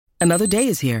Another day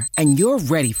is here, and you're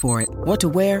ready for it. What to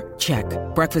wear? Check.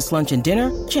 Breakfast, lunch, and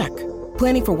dinner? Check.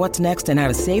 Planning for what's next and how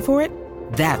to save for it?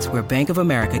 That's where Bank of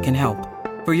America can help.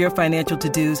 For your financial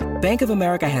to-dos, Bank of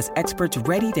America has experts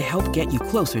ready to help get you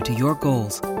closer to your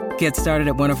goals. Get started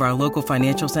at one of our local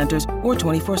financial centers or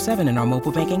 24/7 in our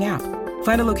mobile banking app.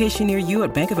 Find a location near you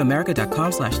at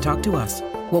bankofamerica.com/talktous.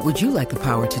 What would you like the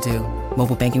power to do?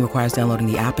 Mobile banking requires downloading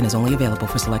the app and is only available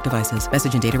for select devices.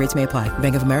 Message and data rates may apply.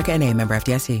 Bank of America N.A., member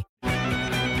FDIC.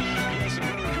 Yes, a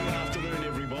very good afternoon,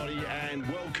 everybody, and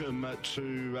welcome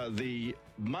to the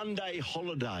Monday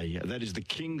holiday. That is the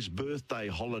King's birthday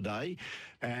holiday.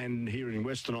 And here in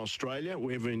Western Australia,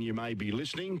 wherever you may be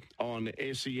listening, on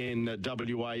SEN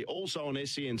WA, also on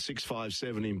SEN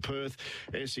 657 in Perth,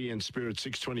 SEN Spirit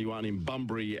 621 in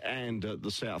Bunbury and the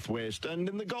southwest, and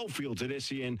in the Goldfields at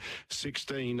SEN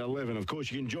 1611. Of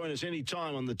course, you can join us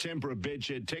anytime on the Tempera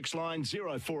Bedshed text line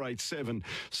 0487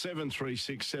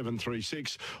 736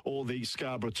 736 or the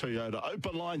Scarborough Toyota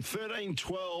open line 13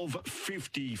 12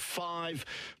 55.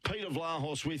 Peter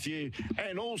Vlahos with you,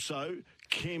 and also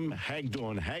Kim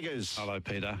Hagdorn. Haggers. Hello,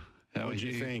 Peter. How would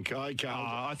you think? Okay.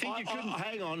 I think you couldn't.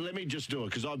 Hang on, let me just do it,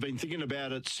 because I've been thinking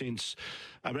about it since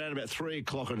around about 3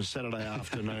 o'clock on a Saturday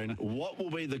afternoon. What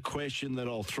will be the question that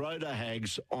I'll throw to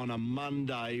Hags on a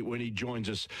Monday when he joins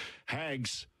us?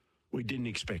 Hags, we didn't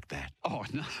expect that. Oh,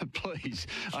 no, please.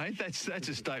 I think that's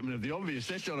a statement of the obvious.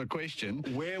 That's not a question.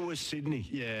 Where was Sydney?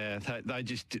 Yeah, they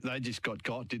just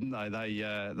got, didn't they?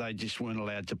 They just weren't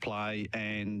allowed to play,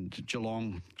 and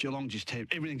Geelong just had,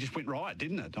 everything just went right,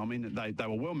 didn't it? I mean, they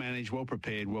were well managed, well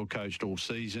prepared, well coached all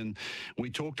season. We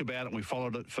talked about it and we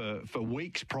followed it for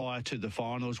weeks prior to the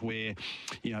finals, where,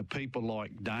 you know, people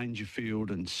like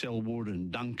Dangerfield and Selwood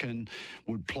and Duncan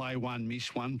would play one,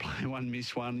 miss one, play one,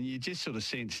 miss one. And you just sort of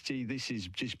sense, gee, this is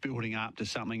just building up to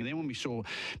something. And then when we saw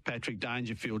Patrick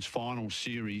Dangerfield's final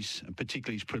series,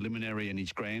 particularly his preliminary and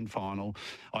his grand final,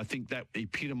 I think that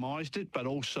epitomised it, but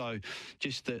also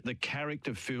just the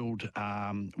character-filled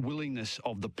willingness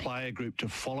of the player group to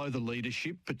follow the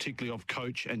leadership, particularly of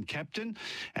coach and captain,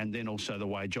 and then also the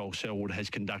way Joel Selwood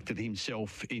has conducted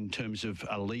himself in terms of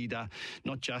a leader,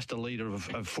 not just a leader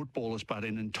of footballers, but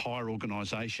an entire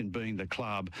organisation being the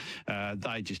club.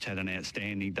 They just had an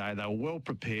outstanding day. They were well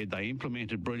prepared. They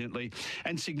implemented brilliantly.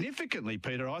 And significantly,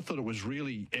 Peter, I thought it was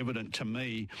really evident to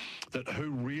me that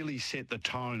who really set the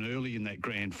tone early in that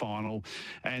grand final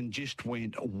and just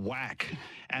went whack.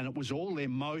 And it was all their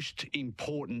most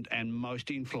important and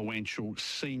most influential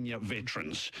senior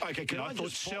veterans. Okay, I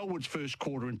thought Selwood's first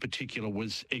quarter in particular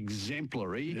was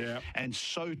exemplary. Yeah. And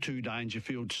so too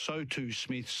Dangerfield, so too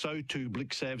Smith, so too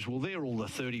Blixavs. Well, they're all the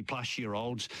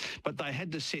 30-plus-year-olds, but they had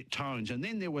to set tones. And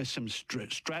then there was some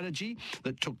strategy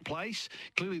that took place.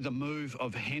 Clearly, the move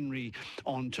of Henry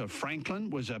onto Franklin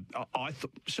was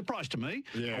surprise to me.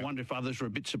 Yeah. I wonder if others were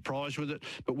a bit surprised with it.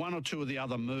 But one or two of the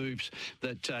other moves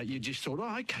that you just thought,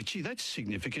 oh, okay, gee, that's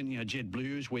significant. You know, Jed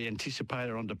Blues, we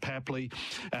anticipated onto Papley,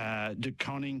 De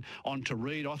Koning onto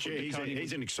Reid. I thought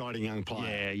he's an exciting young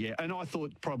player. Yeah. And I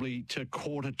thought probably to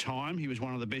quarter time, he was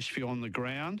one of the best few on the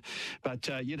ground. But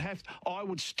I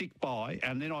would stick by,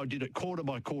 and then I did it quarter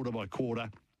by quarter by quarter.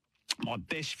 My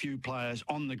best few players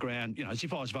on the ground, you know, as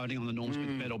if I was voting on the Norm Smith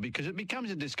medal, because it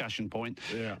becomes a discussion point,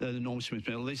 the Norm Smith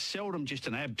medal. There's seldom just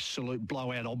an absolute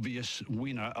blowout obvious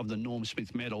winner of the Norm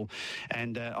Smith medal.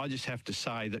 And I just have to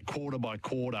say that quarter by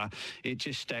quarter, it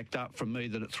just stacked up for me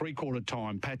that at three-quarter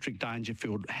time, Patrick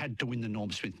Dangerfield had to win the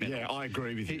Norm Smith medal. Yeah, I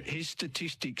agree with you. His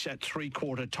statistics at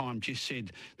three-quarter time just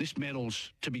said this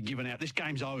medal's to be given out. This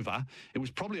game's over. It was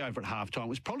probably over at half-time. It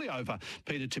was probably over,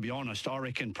 Peter, to be honest. I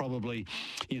reckon probably,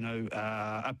 you know,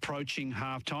 approaching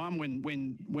half-time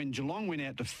when Geelong went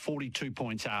out to 42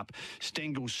 points up,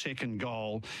 Stengel's second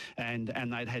goal, and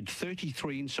they'd had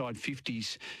 33 inside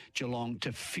 50s Geelong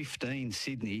to 15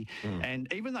 Sydney.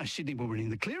 And even though Sydney were winning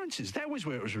the clearances, that was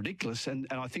where it was ridiculous. And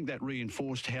I think that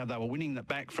reinforced how they were winning that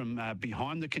back from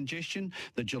behind the congestion,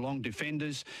 the Geelong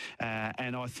defenders.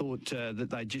 And I thought that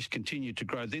they just continued to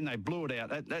grow. Then they blew it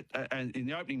out. And in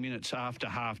the opening minutes after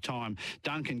half-time,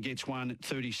 Duncan gets one at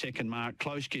 32nd mark,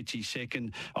 Close gets his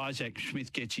second, Isaac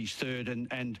Smith gets his third,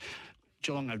 and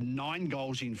Geelong have 9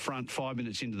 goals in front 5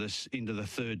 minutes into the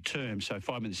third term, so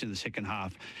 5 minutes in the second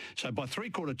half. So by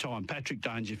three-quarter time, Patrick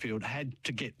Dangerfield had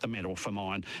to get the medal for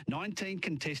mine. 19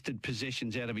 contested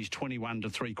possessions out of his 21 to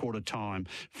three-quarter time.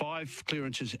 5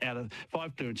 clearances out of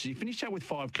 5 clearances. He finished out with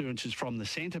 5 clearances from the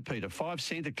centre, Peter. 5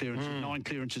 centre clearances, 9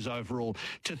 clearances overall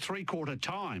to three-quarter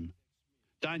time.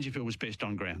 Dangerfield was best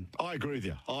on ground. I agree with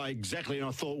you. Exactly. And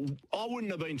I thought I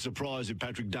wouldn't have been surprised if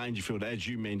Patrick Dangerfield, as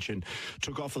you mentioned,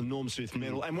 took off the Norm Smith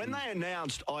medal. And when they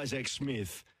announced Isaac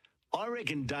Smith, I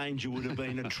reckon Danger would have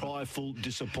been a trifle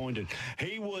disappointed.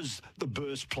 He was the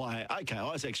burst player. Okay,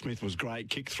 Isaac Smith was great,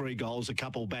 kicked 3 goals, a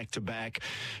couple back-to-back,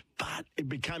 but it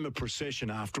became a procession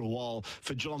after a while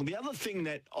for Geelong. The other thing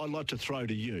that I'd like to throw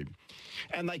to you,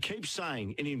 and they keep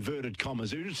saying in inverted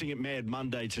commas, we were just at Mad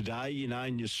Monday today, you know,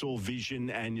 and you saw vision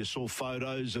and you saw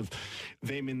photos of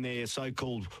them in their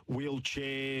so-called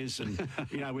wheelchairs and,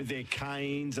 you know, with their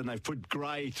canes, and they've put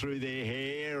grey through their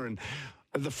hair, and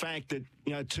the fact that,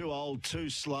 you know, too old, too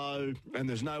slow, and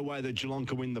there's no way that Geelong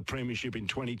can win the premiership in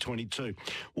 2022.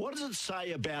 What does it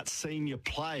say about senior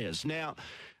players? Now,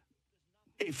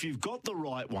 if you've got the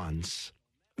right ones,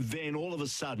 then all of a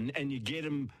sudden, and you get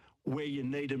them where you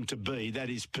need them to be, that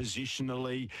is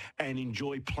positionally, and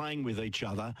enjoy playing with each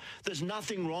other, there's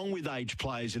nothing wrong with age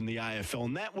players in the AFL,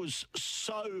 and that was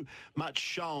so much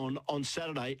shown on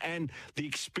Saturday, and the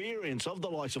experience of the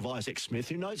likes of Isaac Smith,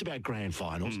 who knows about grand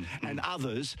finals, and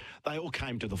others, they all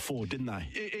came to the fore, didn't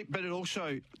they? But it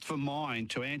also, for mine,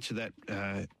 to answer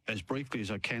that as briefly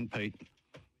as I can, Pete,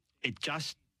 it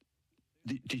just,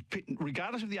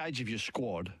 regardless of the age of your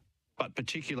squad, but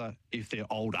particular if they're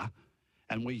older,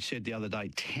 and we said the other day,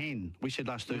 10, we said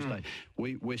last Thursday,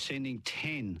 we're sending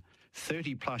 10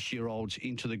 30-plus-year-olds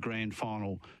into the grand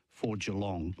final for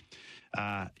Geelong.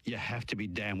 You have to be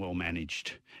damn well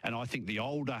managed. And I think the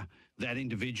older that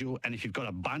individual, and if you've got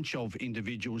a bunch of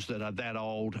individuals that are that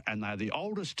old, and they're the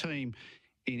oldest team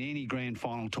in any grand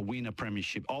final to win a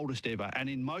premiership, oldest ever, and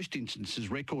in most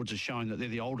instances, records are showing that they're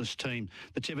the oldest team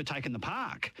that's ever taken the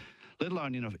park, let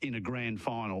alone in a grand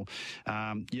final.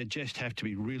 You just have to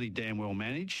be really damn well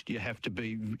managed. You have to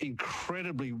be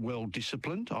incredibly well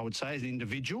disciplined, I would say, as an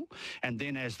individual, and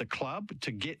then as the club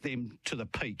to get them to the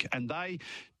peak. And they,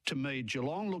 to me,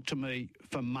 Geelong looked to me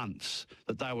for months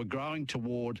that they were growing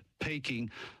toward peaking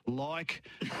like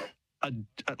an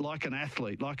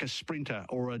athlete, like a sprinter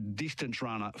or a distance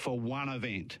runner for one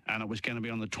event, and it was going to be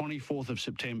on the 24th of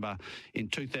September in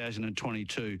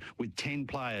 2022 with 10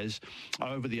 players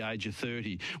over the age of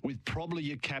 30, with probably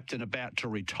your captain about to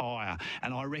retire,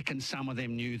 and I reckon some of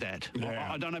them knew that.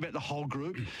 Yeah. I don't know about the whole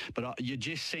group, but you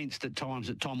just sensed at times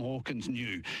that Tom Hawkins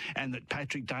knew, and that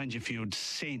Patrick Dangerfield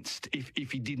sensed,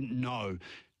 if he didn't know,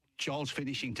 Joel's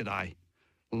finishing today.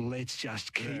 Let's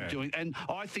just keep doing. And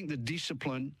I think the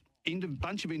discipline,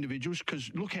 bunch of individuals,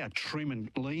 because look how trim and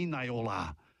lean they all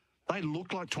are. They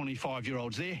look like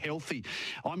 25-year-olds. They're healthy.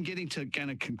 I'm going to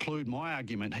conclude my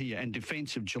argument here and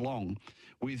defence of Geelong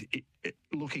with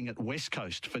looking at West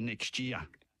Coast for next year.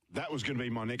 That was going to be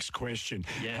my next question.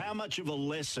 Yeah. How much of a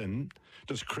lesson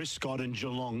does Chris Scott and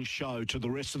Geelong show to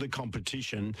the rest of the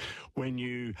competition when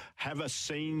you have a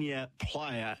senior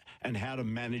player and how to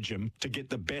manage them to get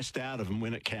the best out of them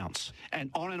when it counts?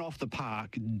 And on and off the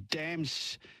park,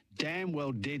 damn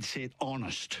well dead set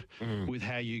honest with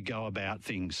how you go about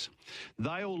things.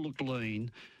 They all look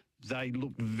lean. They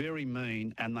looked very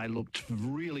mean, and they looked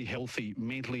really healthy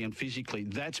mentally and physically.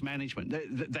 That's management.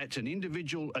 That's an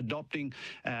individual adopting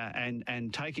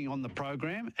and taking on the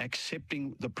program,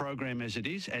 accepting the program as it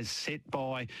is, as set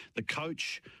by the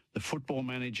coach, the football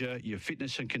manager, your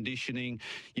fitness and conditioning,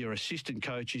 your assistant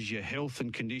coaches, your health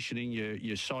and conditioning,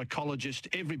 your psychologist.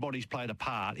 Everybody's played a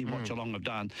part in what Geelong have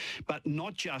done, but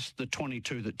not just the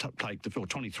 22 that take the field,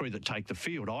 23 that take the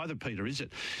field either, Peter, is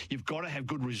it? You've got to have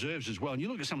good reserves as well. And you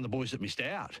look at some of the boys that missed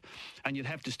out, and you'd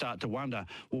have to start to wonder,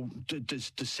 well,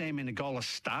 does Sam Menegola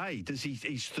stay?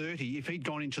 He's 30. If he'd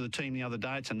gone into the team the other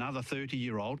day, it's another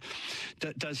 30-year-old.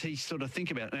 Does he sort of think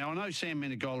about it? Now, I know Sam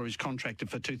Menegola is contracted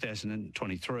for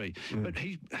 2023. But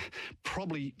he's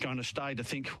probably going to stay to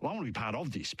think, well, I want to be part of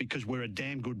this because we're a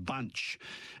damn good bunch.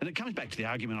 And it comes back to the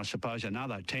argument, I suppose,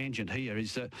 another tangent here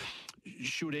is that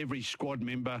should every squad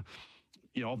member,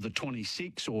 you know, of the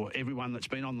 26 or everyone that's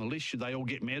been on the list, should they all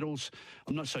get medals?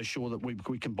 I'm not so sure that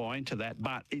we can buy into that,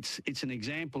 but it's an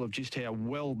example of just how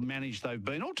well managed they've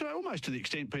been, almost to the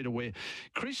extent, Peter, where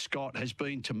Chris Scott has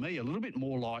been, to me, a little bit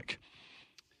more like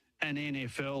an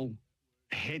NFL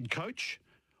head coach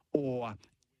or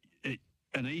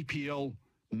an EPL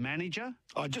manager.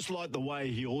 I just like the way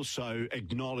he also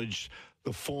acknowledged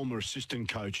the former assistant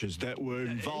coaches that were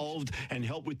involved and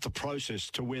helped with the process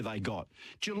to where they got.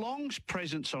 Geelong's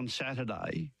presence on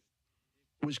Saturday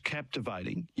was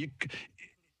captivating.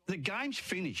 The game's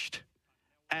finished,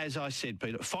 as I said,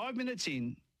 Peter. 5 minutes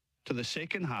in to the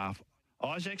second half,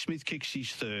 Isaac Smith kicks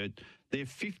his third. They're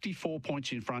 54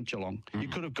 points in front, Geelong. You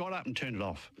could have got up and turned it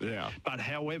off. Yeah. But,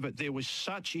 however, there was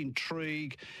such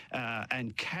intrigue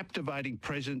and captivating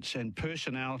presence and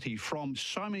personality from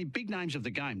so many big names of the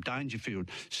game. Dangerfield,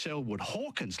 Selwood,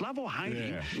 Hawkins, love or hate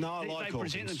him. No, I like They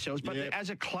present Hawkins. themselves, but as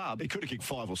a club... He could have kicked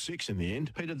 5 or 6 in the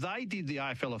end. Peter, they did the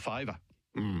AFL a favour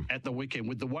at the weekend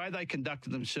with the way they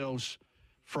conducted themselves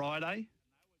Friday,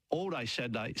 all day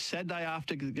Saturday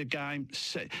after the game.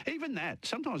 Even that,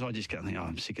 sometimes I just go,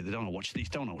 I'm sick of it. I don't want to watch this.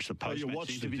 Don't want to watch the post-match you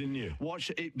watched interview. it, didn't you?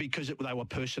 Watched it because they were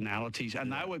personalities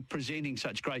and they were presenting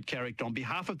such great character on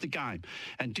behalf of the game.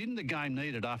 And didn't the game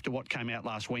need it after what came out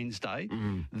last Wednesday?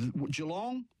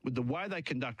 Geelong, with the way they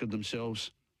conducted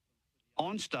themselves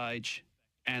on stage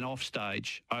and off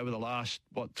stage over the last,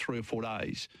 3 or 4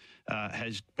 days,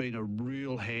 has been a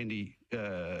real handy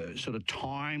sort of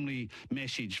timely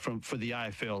message for the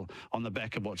AFL on the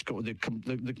back of what's called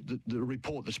the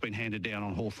report that's been handed down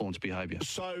on Hawthorn's behaviour.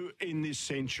 So in this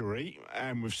century,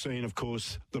 and we've seen, of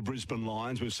course, the Brisbane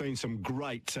Lions, we've seen some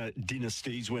great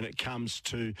dynasties when it comes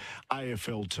to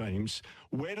AFL teams.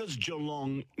 Where does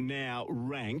Geelong now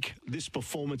rank this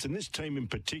performance and this team in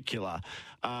particular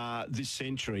this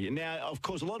century? Now, of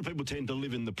course, a lot of people tend to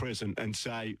live in the present and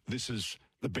say this is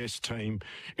the best team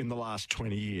in the last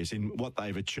 20 years in what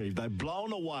they've achieved. They've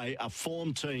blown away a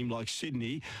form team like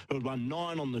Sydney, who had won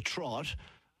 9 on the trot,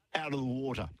 out of the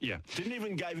water. Yeah. Didn't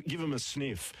even give them a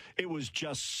sniff. It was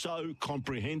just so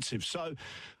comprehensive. So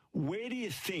where do you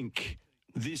think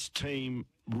this team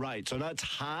rates? I know it's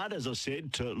hard, as I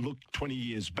said, to look 20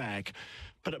 years back,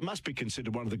 but it must be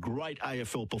considered one of the great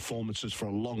AFL performances for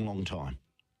a long, long time.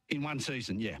 In one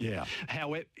season, yeah. Yeah.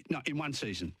 However, no, in one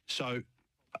season. So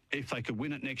if they could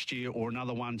win it next year or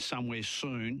another one somewhere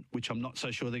soon, which I'm not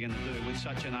so sure they're going to do with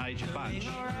such an aged bunch.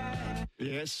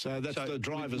 Yes, that's the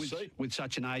driver's seat. With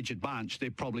such an aged bunch, they're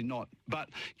probably not. But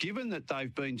given that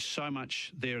they've been so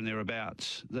much there and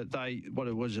thereabouts, that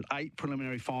 8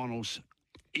 preliminary finals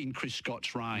in Chris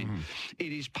Scott's reign,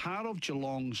 it is part of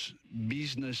Geelong's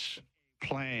business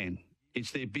plan.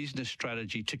 It's their business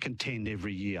strategy to contend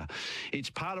every year. It's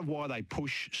part of why they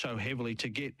push so heavily to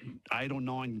get 8 or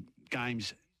 9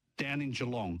 games down in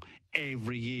Geelong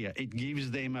every year. It gives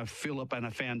them a fillip and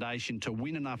a foundation to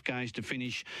win enough games to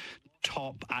finish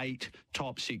top 8,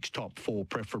 top 6, top 4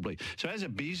 preferably. So as a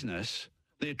business,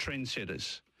 they're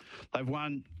trendsetters. They've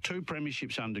won 2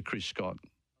 premierships under Chris Scott.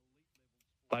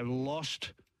 They've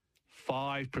lost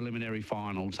 5 preliminary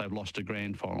finals. They've lost a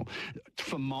grand final.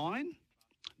 For mine,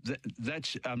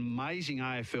 that's amazing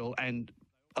AFL and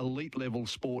elite level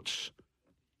sports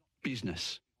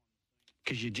business,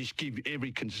 because you just give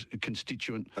every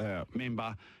constituent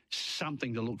member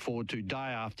something to look forward to day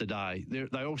after day.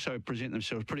 They also present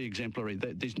themselves pretty exemplary.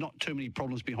 There's not too many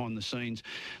problems behind the scenes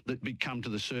that come to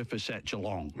the surface at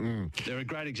Geelong. They're a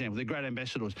great example. They're great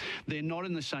ambassadors. They're not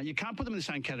in the same... You can't put them in the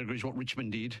same category as what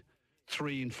Richmond did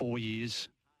 3 and 4 years.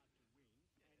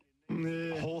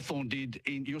 Hawthorn did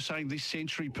you're saying this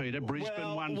century, Peter.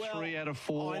 Brisbane won 3 out of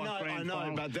 4 grand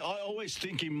finals. But I always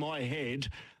think in my head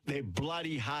they're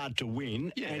bloody hard to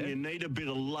win, and you need a bit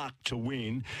of luck to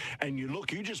win. And you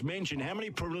just mentioned how many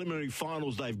preliminary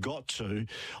finals they've got to.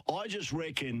 I just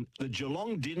reckon the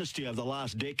Geelong dynasty of the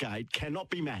last decade cannot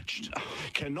be matched.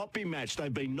 Cannot be matched.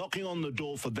 They've been knocking on the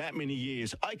door for that many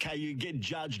years. Okay, you get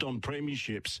judged on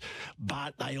premierships,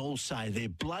 but they all say they're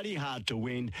bloody hard to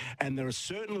win, and there are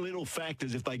certain little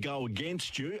factors if they go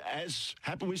against you, as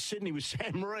happened with Sydney with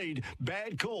Sam Reid,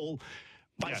 bad call.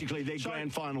 Basically, their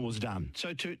grand final was done.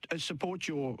 So to support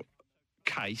your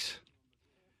case,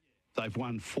 they've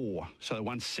won 4. So they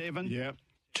won 7,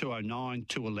 209,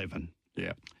 211.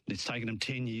 Yeah. It's taken them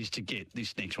 10 years to get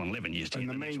this next one, 11 years to get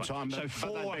the next one. So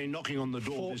 4, they've been knocking on the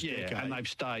door this decade. And they've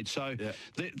stayed. So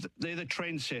they're the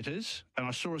trendsetters. And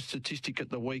I saw a statistic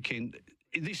at the weekend.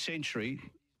 In this century,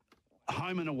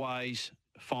 home and aways,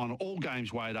 final, all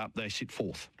games weighed up, they sit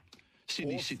 4th.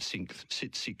 Sydney sits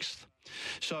 6th.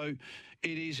 So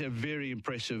it is a very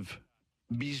impressive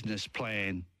business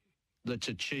plan that's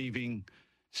achieving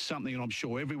something, and I'm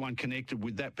sure everyone connected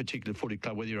with that particular footy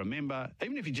club, whether you're a member,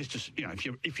 even if you're just,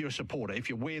 if you're a supporter, if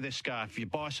you wear their scarf, if you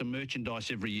buy some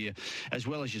merchandise every year, as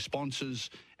well as your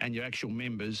sponsors and your actual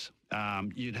members,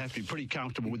 you'd have to be pretty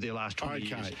comfortable with their last 20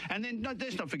 years. And then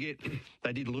let's not forget,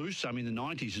 they did lose some in the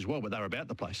 90s as well, but they were about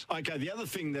the place. Okay, the other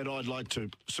thing that I'd like to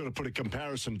sort of put a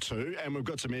comparison to, and we've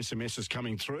got some SMSs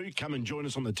coming through. Come and join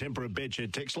us on the Tempera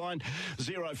Bedshed text line,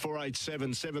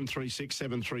 0487 736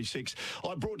 736.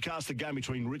 I broadcast the game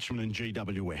between Richmond and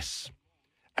GWS.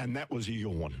 And that was a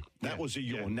yawn. That was a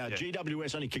yawn. Now,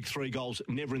 GWS only kicked 3 goals,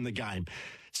 never in the game.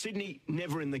 Sydney,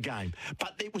 never in the game.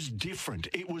 But it was different.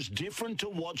 It was different to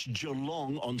watch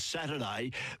Geelong on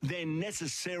Saturday than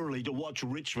necessarily to watch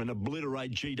Richmond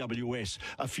obliterate GWS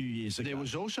a few years ago. There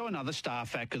was also another star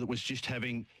factor that was just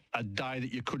having a day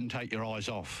that you couldn't take your eyes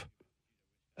off.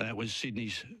 And that was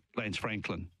Sydney's Lance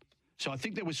Franklin. So I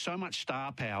think there was so much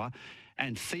star power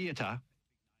and theatre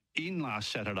in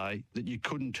last Saturday that you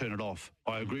couldn't turn it off.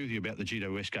 I agree with you about the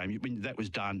GWS game. That was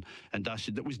done and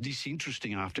dusted. That was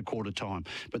disinteresting after quarter time.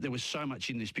 But there was so much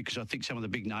in this because I think some of the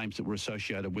big names that were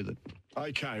associated with it.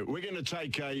 Okay, we're going to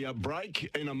take a break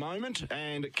in a moment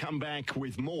and come back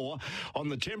with more on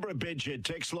the Tempera Bedshed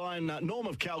text line. Norm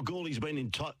of Kalgoorlie's been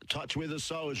in touch with us,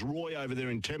 so is Roy over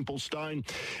there in Templestone.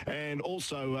 And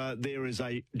also there is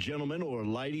a gentleman or a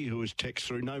lady who has texted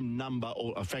through, no number,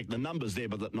 or in fact the number's there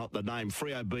but not the name.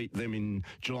 Freo beat them in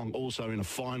Geelong, also in a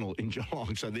final in Geelong.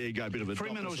 So there you go, a bit of a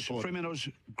Fremantle's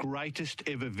greatest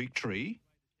ever victory,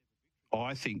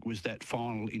 I think, was that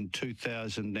final in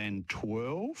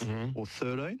 2012 or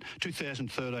 13.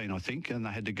 2013, I think, and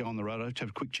they had to go on the road. I have to have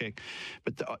a quick check.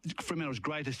 But Fremantle's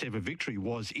greatest ever victory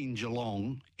was in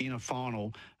Geelong in a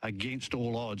final against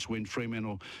all odds when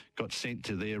Fremantle got sent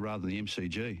to there rather than the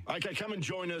MCG. Okay, come and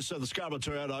join us. The Scarborough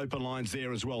Toyota open lines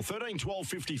there as well. 13 12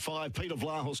 55. Peter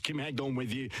Vlahos, Kim Hagdorn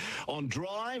with you on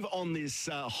Drive on this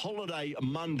holiday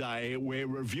Monday. We're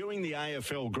reviewing the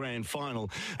AFL Grand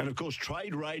Final. And, of course,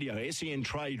 Trade Radio, SEN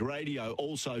Trade Radio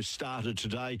also started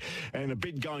today, and a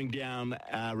bit going down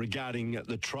regarding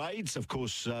the trades. Of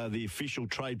course, the official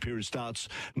trade period starts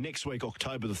next week,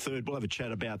 October the 3rd. We'll have a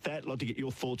chat about that. I'd like to get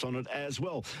your thoughts on it as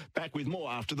well. Back with more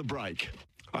after the break.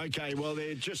 Okay, well,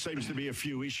 there just seems to be a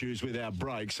few issues with our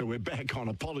break, so we're back on.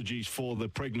 Apologies for the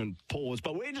pregnant pause,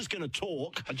 but we're just going to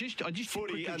talk I just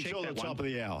footy until the top of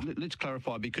the hour. Let's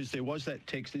clarify, because there was that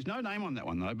text. There's no name on that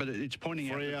one, though, but it's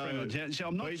pointing out that so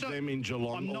beat them in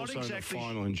Geelong, also in the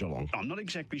final in Geelong. I'm not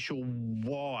exactly sure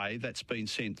why that's been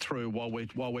sent through while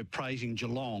we're praising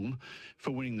Geelong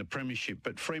for winning the premiership.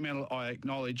 But Fremantle, I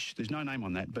acknowledge, there's no name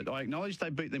on that, but I acknowledge they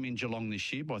beat them in Geelong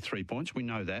this year by 3 points. We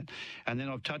know that. And then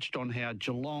I've touched on how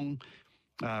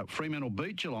Fremantle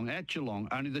beat Geelong at Geelong,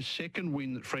 only the second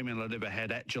win that Fremantle had ever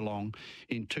had at Geelong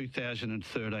in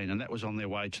 2013, and that was on their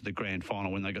way to the grand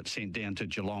final when they got sent down to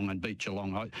Geelong and beat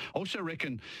Geelong. I also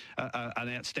reckon an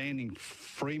outstanding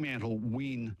Fremantle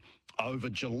win over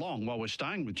Geelong, while we're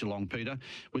staying with Geelong, Peter,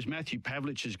 was Matthew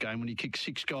Pavlich's game when he kicked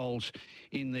 6 goals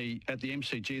at the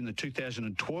MCG in the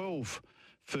 2012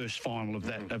 first final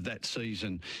of that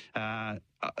season.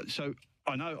 So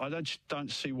I know, I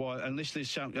don't see why, unless there's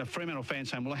some Fremantle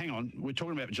fans saying, well, hang on, we're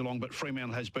talking about Geelong, but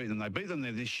Fremantle has beaten them. They beat them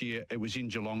there this year. It was in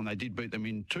Geelong, and they did beat them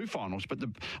in 2 finals. But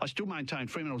I still maintain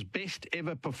Fremantle's best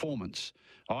ever performance,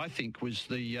 I think, was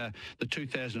the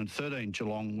 2013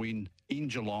 Geelong win in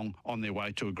Geelong on their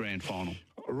way to a grand final.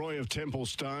 Roy of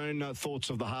Templestone,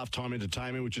 thoughts of the halftime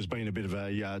entertainment, which has been a bit of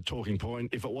a talking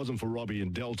point. If it wasn't for Robbie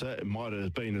and Delta, it might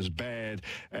have been as bad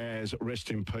as Rest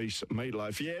in Peace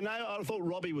Meatloaf. Yeah, no, I thought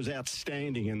Robbie was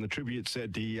outstanding, and the tributes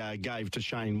that he gave to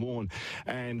Shane Warne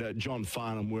and John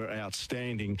Farnham were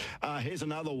outstanding. Here's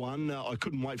another one. I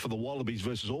couldn't wait for the Wallabies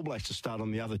versus All Blacks to start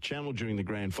on the other channel during the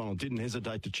grand final. Didn't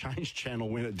hesitate to change channel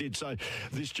when it did. So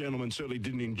this gentleman certainly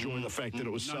didn't enjoy the fact that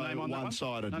it was so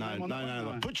one-sided.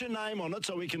 No. Put your name on it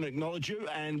so we can acknowledge you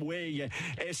and where you're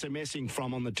SMSing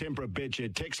from on the Tempera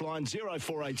Bedshed text line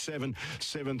 0487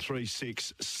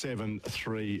 736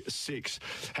 736.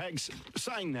 Hags,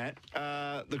 saying that,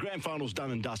 the grand final's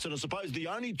done and dusted. I suppose the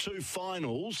only 2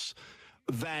 finals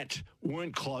that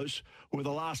weren't close were the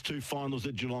last 2 finals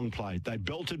that Geelong played. They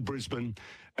belted Brisbane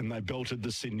and they belted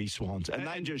the Sydney Swans, and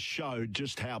they just showed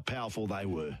just how powerful they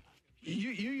were.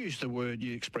 You used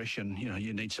the expression,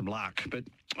 you need some luck, but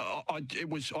I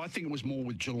think it was more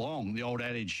with Geelong, the old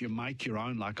adage, you make your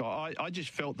own luck. I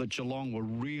just felt that Geelong were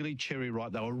really cherry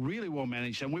ripe. They were really well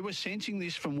managed, and we were sensing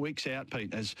this from weeks out,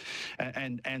 Pete,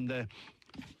 and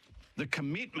the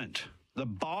commitment, the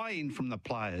buy-in from the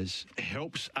players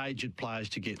helps aged players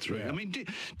to get through. Yeah. I mean,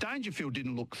 Dangerfield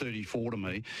didn't look 34 to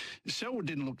me. Selwood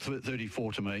didn't look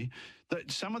 34 to me.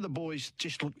 Some of the boys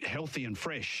just look healthy and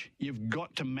fresh. You've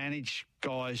got to manage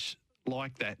guys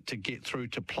like that to get through,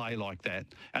 to play like that.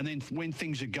 And then when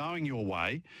things are going your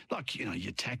way, like,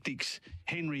 your tactics,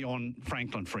 Henry on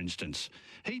Franklin, for instance,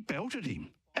 he belted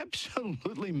him,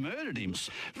 absolutely murdered him.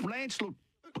 Lance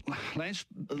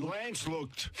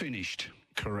looked finished.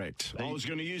 Correct. I was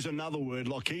going to use another word,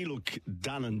 like he looked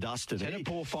done and dusted. He had a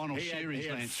poor final series, He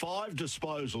had 5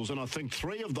 disposals, and I think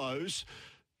 3 of those...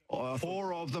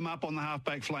 4 of them up on the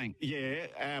halfback flank.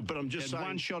 Yeah, but I'm just saying...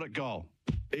 one shot at goal.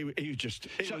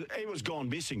 He was gone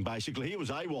missing, basically. He was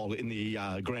AWOL in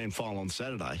the grand final on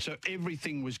Saturday. So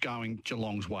everything was going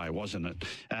Geelong's way, wasn't it?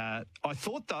 I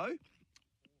thought, though,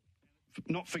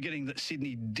 not forgetting that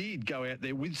Sydney did go out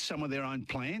there with some of their own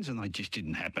plans and they just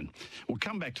didn't happen. We'll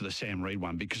come back to the Sam Reid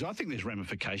one because I think there's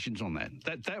ramifications on that.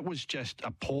 That was just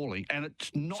appalling, and it's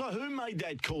not... So who made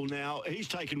that call now? He's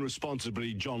taken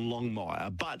responsibility, John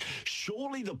Longmire, but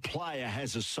surely the player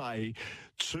has a say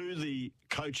to the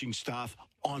coaching staff,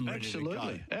 I'm ready to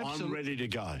go. I'm ready to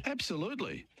go.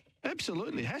 Absolutely.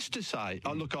 Has to say.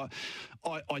 Look,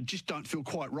 I just don't feel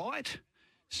quite right,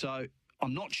 so...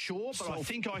 I'm not sure, but I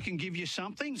think I can give you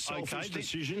something. Selfish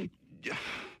decision?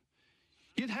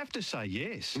 You'd have to say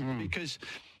yes, because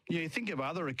you think of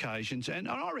other occasions, and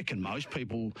I reckon most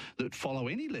people that follow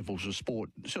any levels of sport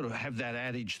sort of have that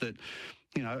adage that,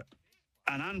 an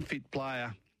unfit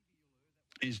player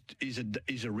is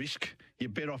a risk.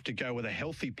 You're better off to go with a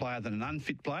healthy player than an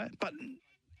unfit player. But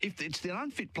if it's the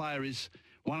unfit player is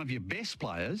one of your best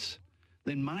players,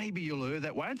 then maybe you'll err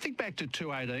that way. And think back to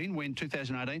 2018, when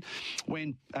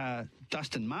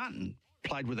Dustin Martin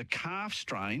played with a calf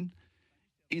strain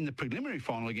in the preliminary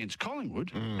final against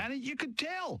Collingwood, and you could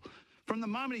tell from the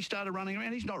moment he started running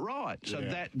around, he's not right. So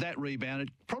that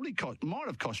rebounded probably might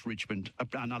have cost Richmond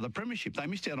another premiership. They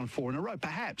missed out on 4 in a row,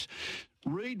 perhaps.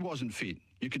 Reid wasn't fit.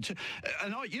 You could see,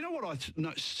 and you know what I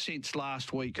sensed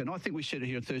last week, and I think we said it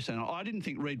here on Thursday night. I didn't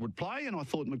think Reid would play, and I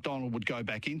thought McDonald would go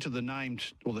back into the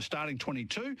the starting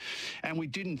 22, and we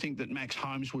didn't think that Max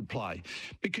Holmes would play,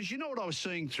 because you know what I was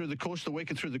seeing through the course of the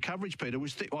week and through the coverage, Peter,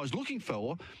 was I was looking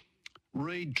for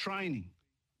Reid training.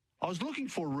 I was looking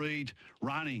for Reid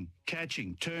running,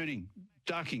 catching, turning,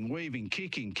 ducking, weaving,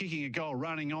 kicking a goal,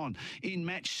 running on in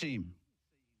match sim.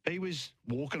 He was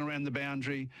walking around the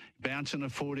boundary, bouncing a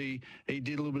footy. He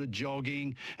did a little bit of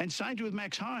jogging. And same with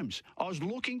Max Holmes. I was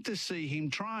looking to see him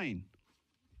train.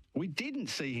 We didn't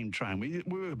see him train. We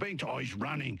were being told, he's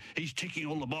running. He's ticking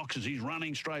all the boxes. He's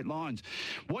running straight lines.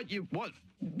 Where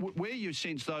you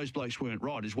sense those blokes weren't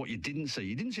right is what you didn't see.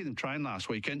 You didn't see them train last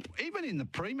week. And even in the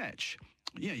pre-match,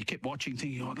 you kept watching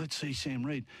thinking, let's see Sam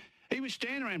Reid. He was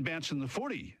standing around bouncing the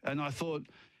footy. And I thought,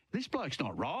 this bloke's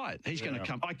not right. He's going to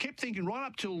come. I kept thinking right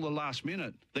up till the last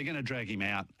minute, they're going to drag him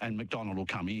out and McDonald will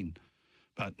come in.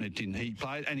 But it didn't. He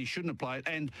played and he shouldn't have played.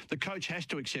 And the coach has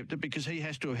to accept it because he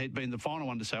has to have been the final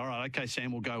one to say, all right, okay,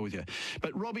 Sam, we'll go with you.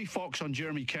 But Robbie Fox on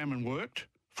Jeremy Cameron worked.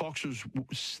 Fox was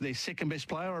their second best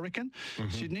player, I reckon,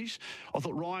 Sydney's. I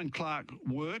thought Ryan Clark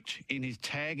worked in his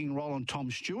tagging role on Tom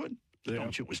Stewart.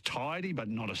 Tom Stewart was tidy, but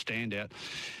not a standout.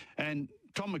 And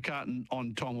Tom McCartan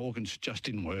on Tom Hawkins just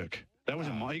didn't work. That was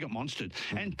he got monstered.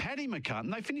 And Paddy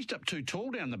McCartan, they finished up too tall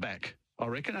down the back, I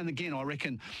reckon. And again, I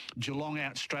reckon Geelong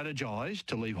out-strategised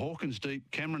to leave Hawkins deep,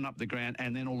 Cameron up the ground,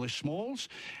 and then all the smalls.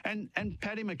 And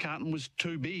Paddy McCartan was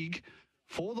too big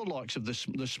for the likes of the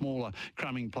smaller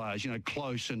crumbing players,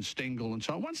 Close and Stengel and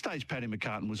so on. One stage, Paddy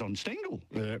McCartan was on Stengel.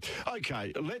 Yeah.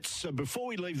 Okay, let's, before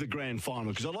we leave the grand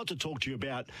final, because I'd like to talk to you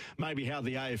about maybe how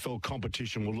the AFL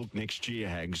competition will look next year,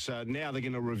 Hags. Now they're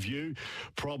going to review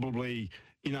probably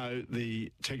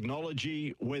the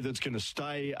technology, whether it's going to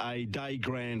stay a day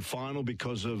grand final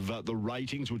because of the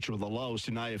ratings, which were the lowest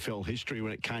in AFL history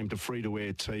when it came to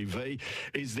free-to-air TV.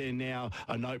 Is there now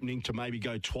an opening to maybe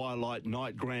go twilight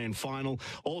night grand final?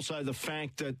 Also, the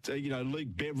fact that,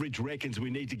 League Beveridge reckons we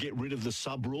need to get rid of the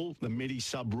sub-rule, the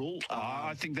Medi-sub rule.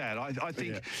 I think that. I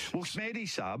think, well,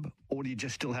 Medi-sub, or do you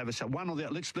just still have a sub? One or the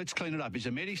other. Let's clean it up. Is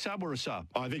it Medi-sub or a sub?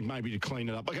 I think maybe to clean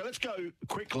it up. Okay, let's go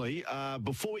quickly.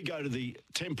 Before we go to the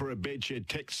Tempera Bedshed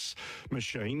text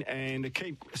machine and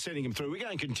keep sending them through. We're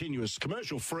going continuous,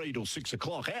 commercial free till 6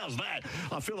 o'clock. How's that?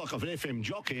 I feel like I'm an FM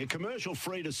jockey here. Commercial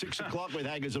free to 6 o'clock with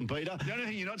Haggers and Peter. The only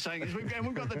thing you're not saying is we've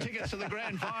got the tickets to the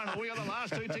grand final. We got the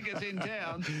last 2 tickets in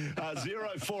town.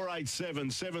 0487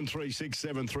 736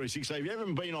 736. So if you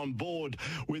haven't been on board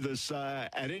with us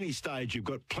at any stage, you've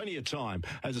got plenty of time.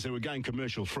 As I said, we're going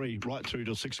commercial free right through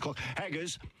till 6 o'clock.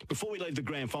 Haggers, before we leave the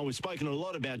grand final, we've spoken a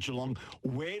lot about Geelong.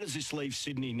 Where does this leave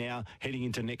Sydney now heading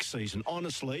into next season?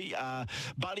 Honestly,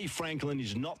 Buddy Franklin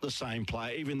is not the same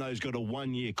player, even though he's got a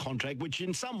 1-year contract, which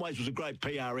in some ways was a great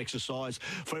PR exercise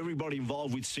for everybody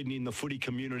involved with Sydney in the footy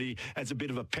community as a bit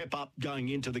of a pep-up going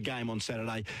into the game on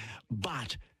Saturday.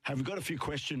 But have we got a few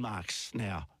question marks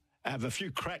now? Have a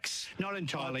few cracks not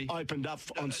entirely opened up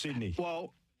on Sydney?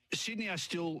 Well, Sydney are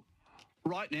still,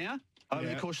 right now, over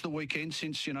the course of the weekend,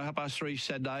 since, 3:30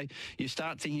 Saturday, you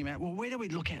start thinking about, well, where do we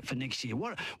look at for next year?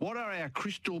 What are our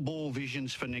crystal ball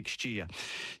visions for next year?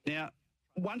 Now,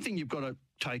 one thing you've got to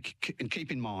take and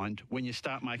keep in mind when you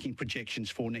start making projections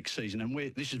for next season,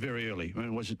 and this is very early. I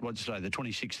mean, what's today, the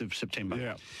 26th of September?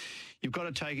 Yeah. You've got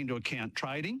to take into account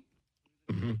trading.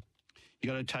 Mm-hmm.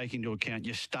 You've got to take into account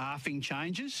your staffing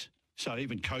changes. So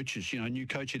even coaches, new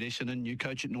coach at Essendon, new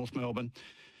coach at North Melbourne.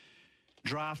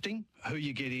 Drafting, who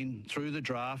you get in through the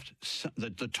draft,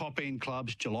 the top-end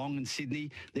clubs, Geelong and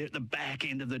Sydney, they're at the back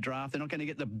end of the draft. They're not going to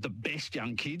get the best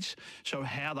young kids, so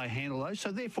how they handle those.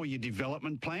 So therefore your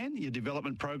development plan, your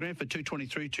development program for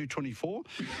 223, 224.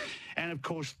 And, of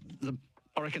course,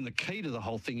 I reckon the key to the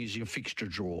whole thing is your fixture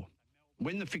draw.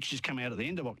 When the fixtures come out at the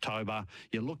end of October,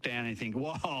 you look down and you think,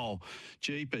 whoa,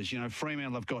 jeepers,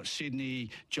 Fremantle have got Sydney,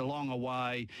 Geelong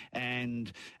away,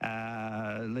 and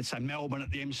let's say Melbourne at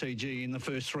the MCG in the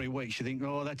first 3 weeks. You think,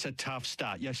 oh, that's a tough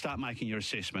start. You start making your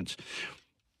assessments.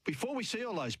 Before we see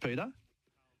all those, Peter,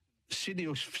 Sydney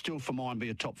will still, for mine,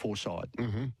 be a top 4 side.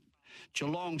 Mm-hmm.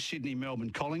 Geelong, Sydney, Melbourne,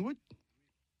 Collingwood,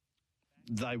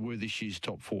 they were this year's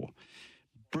top 4.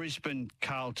 Brisbane,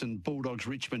 Carlton, Bulldogs,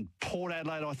 Richmond, Port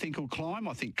Adelaide, I think will climb.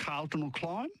 I think Carlton will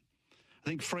climb. I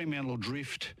think Fremantle will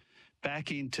drift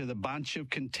back into the bunch of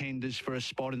contenders for a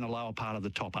spot in the lower part of the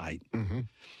top 8. Mm-hmm.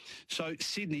 So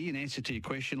Sydney, in answer to your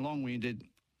question, long-winded,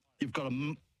 you've got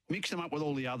to mix them up with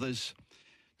all the others.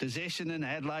 Does Essendon,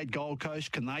 Adelaide, Gold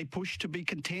Coast, can they push to be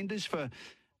contenders for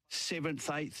 7th,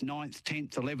 8th, 9th,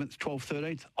 10th, 11th, 12th,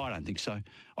 13th? I don't think so.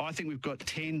 I think we've got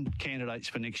 10 candidates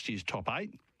for next year's top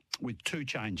 8. With 2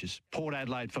 changes. Port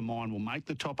Adelaide, for mine, will make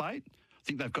the top 8. I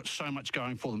think they've got so much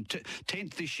going for them.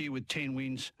 10th this year with 10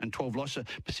 wins and 12 losses.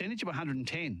 Percentage of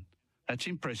 110. That's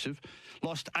impressive.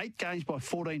 Lost 8 games by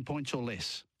 14 points or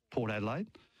less, Port Adelaide,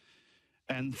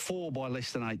 and 4 by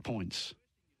less than 8 points.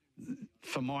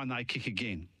 For mine, they kick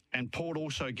again. And Port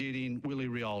also get in Willie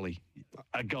Rioli,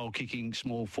 a goal-kicking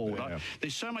small forward. Yeah.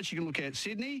 There's so much you can look at.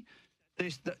 Sydney...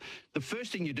 The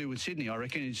first thing you do with Sydney, I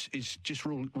reckon, is just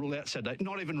rule out Saturday.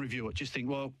 Not even review it. Just think,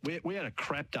 well, we had a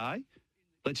crap day.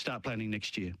 Let's start planning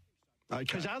next year.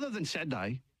 Because other than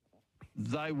Saturday,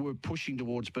 they were pushing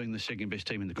towards being the second best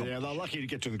team in the competition. Yeah, they're lucky to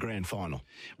get to the grand final.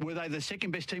 Were they the second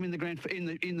best team in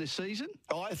the in the season?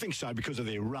 Oh, I think so because of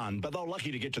their run, but they're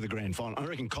lucky to get to the grand final. I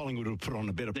reckon Collingwood would have put on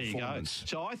a better performance.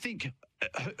 So I think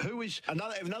who is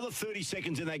another 30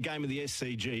 seconds in that game of the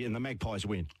SCG and the Magpies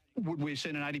win. Would we have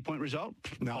seen an 80-point result?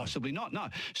 No. Possibly not, no.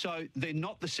 So they're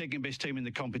not the second best team in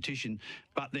the competition,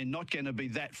 but they're not going to be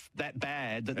that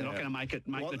bad that they're not going to make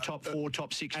the top 4,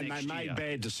 top 6 next year. And they made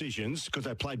bad decisions because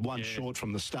they played one short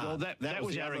from the start. Well, that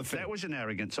was arrogant. That was an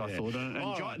arrogance, I thought.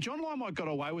 And John Lymite got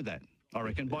away with that, I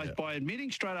reckon, by admitting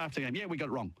straight after the game, we got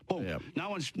it wrong. Boom. Yeah.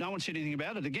 No one said anything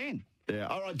about it again. Yeah.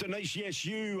 All right, Denise, yes,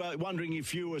 you wondering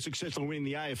if you were successful in winning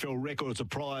the AFL record. It's a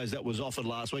prize that was offered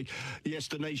last week. Yes,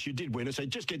 Denise, you did win it. So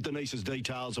just get Denise's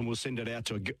details and we'll send it out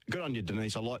to her. Good on you,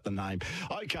 Denise. I like the name.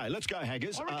 Okay, let's go,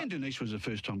 Haggers. I reckon Denise was a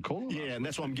first-time caller. Yeah, and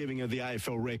that's why I'm giving her the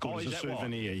AFL record as a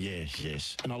souvenir.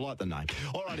 Yes. And I like the name.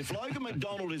 All right, if Logan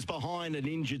McDonald is behind an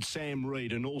injured Sam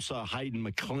Reid and also Hayden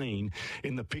McLean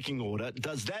in the picking order,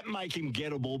 does that make him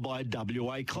gettable by a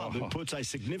WA club who puts a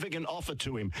significant offer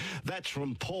to him? That's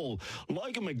from Paul.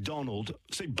 Logan McDonald,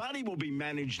 see, Buddy will be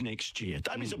managed next year.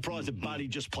 Don't be surprised if Buddy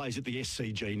just plays at the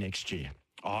SCG next year.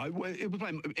 He'll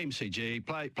play MCG,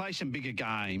 play some bigger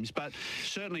games, but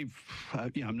certainly,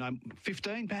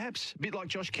 15 perhaps, a bit like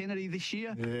Josh Kennedy this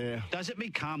year. Yeah. Does it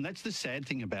become, that's the sad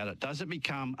thing about it, does it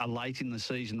become a late in the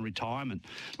season retirement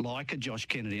like a Josh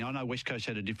Kennedy? I know West Coast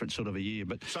had a different sort of a year,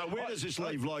 but... So where does this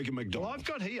leave Logan McDonald?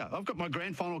 Well, I've got my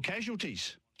grand final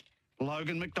casualties.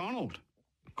 Logan McDonald,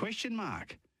 question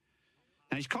mark.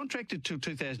 Now, he's contracted till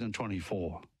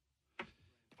 2024. If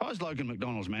I was Logan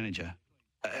McDonald's manager,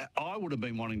 I would have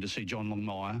been wanting to see John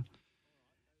Longmire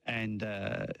and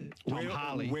Tom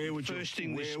Harley first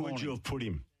thing this morning. Where would you have put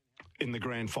him in the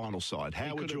grand final side?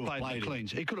 How would you have played him?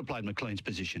 He could have played McLean's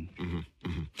position.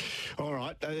 All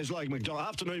right, there's Logan McDonald.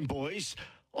 Afternoon, boys.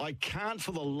 I can't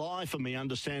for the life of me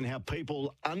understand how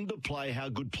people underplay how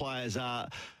good players are.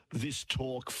 This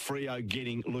talk, Freo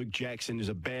getting Luke Jackson is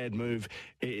a bad move.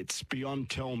 It's beyond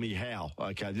tell me how.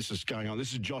 Okay, this is going on.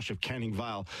 This is Josh of Canning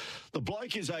Vale. The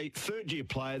bloke is a third-year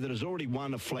player that has already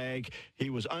won a flag. He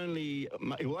will only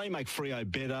make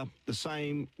Freo better. The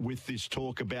same with this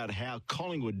talk about how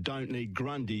Collingwood don't need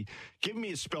Grundy. Give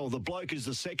me a spell. The bloke is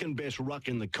the second best ruck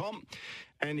in the comp.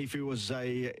 And if he was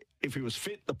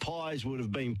fit, the Pies would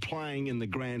have been playing in the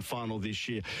grand final this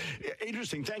year.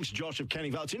 Interesting. Thanks, Josh of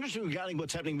Canning Vale. It's interesting regarding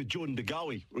what's happening with Jordan De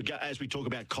Goey as we talk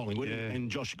about Collingwood and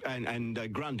Josh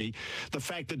and Grundy. The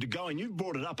fact that De Goey, and you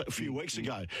brought it up a few weeks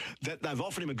ago, that they've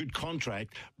offered him a good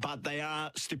contract, but there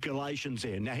are stipulations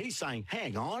there. Now he's saying,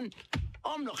 hang on,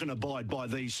 I'm not going to abide by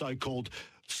these so-called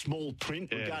small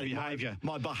print regarding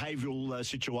my behavioural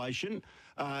situation.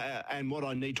 and what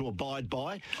I need to abide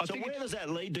by. So where does that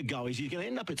lead to go? Is he going to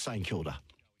end up at St Kilda?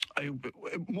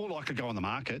 More likely to go on the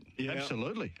market,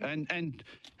 absolutely, and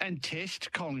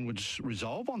test Collingwood's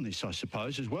resolve on this, I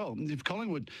suppose, as well. If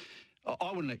Collingwood,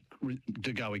 I wouldn't let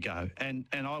De Goey go, and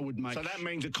I would make. So that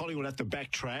means that Collingwood have to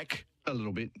backtrack a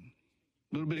little bit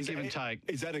of give and take.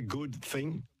 Is that a good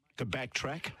thing? To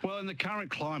backtrack? Well, in the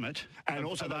current climate... And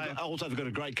also they've got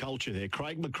a great culture there.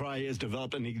 Craig McRae has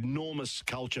developed an enormous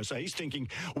culture. So he's thinking,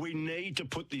 we need to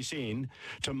put this in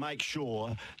to make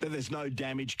sure that there's no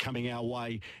damage coming our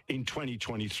way in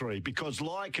 2023. Because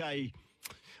like a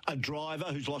driver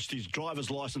who's lost his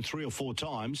driver's licence 3 or 4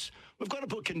 times, we've got to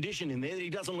put condition in there that he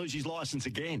doesn't lose his licence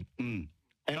again. And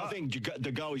I think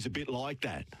De Goey's a bit like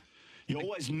that. You're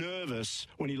always nervous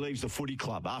when he leaves the footy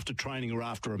club after training or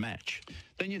after a match.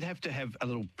 Then you'd have to have a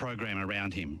little program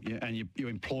around him, and you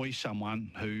employ someone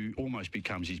who almost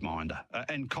becomes his minder.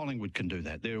 And Collingwood can do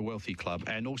that. They're a wealthy club,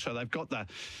 and also they've got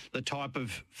the type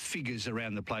of figures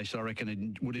around the place that I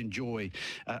reckon would enjoy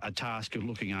a task of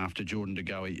looking after Jordan De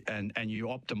Goey, and you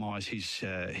optimise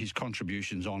his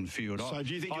contributions on field. So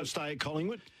do you think he'll stay at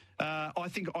Collingwood? I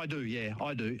think I do, yeah,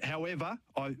 I do. However,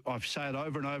 I've said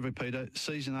over and over, Peter,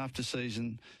 season after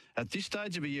season, at this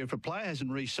stage of a year, if a player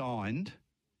hasn't re-signed,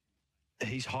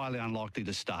 he's highly unlikely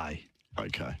to stay.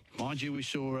 Okay. Mind you, we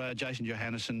saw Jason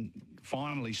Johannesson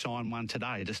finally sign one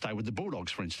today to stay with the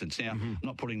Bulldogs, for instance. Now,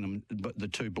 not putting them, but the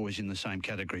two boys in the same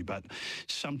category, but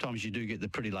sometimes you do get the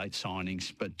pretty late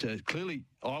signings. But clearly,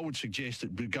 I would suggest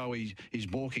that De Goey is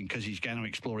balking because he's going to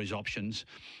explore his options.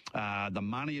 The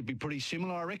money would be pretty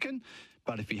similar, I reckon.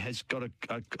 But if he has got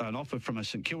an offer from a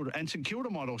St Kilda, and St Kilda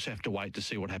might also have to wait to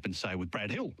see what happens, say, with Brad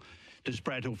Hill. Does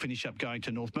Brad Hill finish up going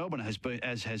to North Melbourne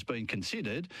as has been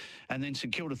considered? And then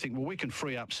St Kilda think, well, we can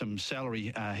free up some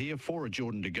salary here for a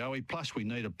Jordan De Goey, plus we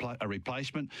need a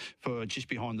replacement for just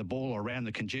behind the ball or around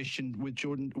the congestion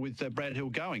with Brad Hill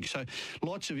going. So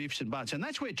lots of ifs and buts. And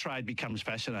that's where trade becomes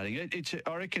fascinating.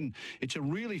 I reckon it's a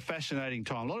really fascinating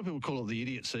time. A lot of people call it the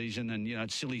idiot season and,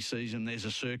 it's silly season, there's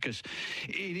a circus.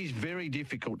 It is very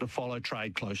difficult to follow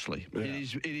trade closely. Yeah.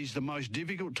 It is the most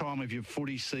difficult time of your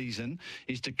footy season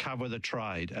is to cover the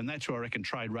trade, and that's where I reckon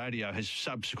Trade Radio has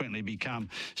subsequently become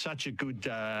such a good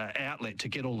outlet to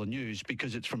get all the news,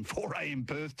 because it's from 4 a.m.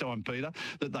 Perth time, Peter,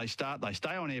 that they start. They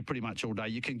stay on air pretty much all day.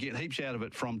 You can get heaps out of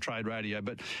it from Trade Radio,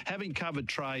 but having covered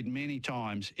trade many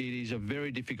times, it is a very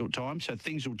difficult time, so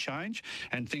things will change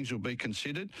and things will be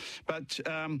considered. But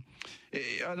and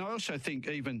I also think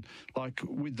even like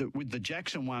with the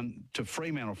Jackson one to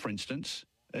Fremantle, for instance,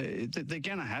 they're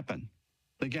going to happen.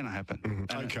 They're going to happen.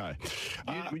 Okay.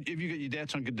 Have you got your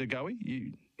doubts on De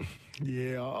Goey?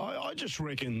 Yeah, I just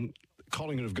reckon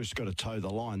Collingwood have just got to toe the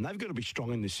line. They've got to be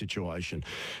strong in this situation.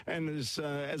 And as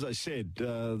I said,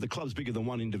 the club's bigger than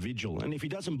one individual. And if he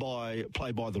doesn't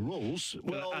play by the rules,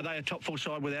 well... Are they a top 4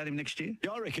 side without him next year?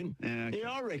 Yeah, I reckon. Okay. Yeah,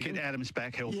 I reckon. Get Adams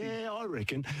back healthy. Yeah, I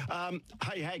reckon.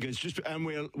 Hey, Haggers, and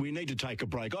we need to take a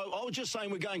break. I was just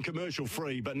saying we're going commercial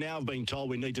free, but now I've been told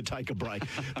we need to take a break.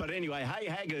 But anyway, hey,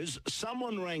 Haggers,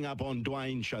 someone rang up on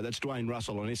Dwayne's show, that's Dwayne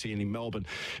Russell on SEN in Melbourne,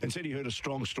 and said he heard a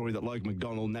strong story that Logan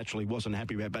McDonald naturally wasn't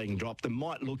happy about being dropped. They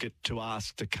might look to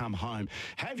ask to come home.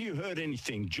 Have you heard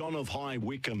anything? John of High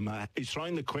Wycombe is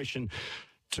throwing the question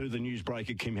to the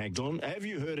newsbreaker Kim Hagdorn. Have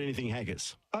you heard anything,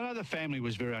 Haggis? I know the family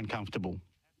was very uncomfortable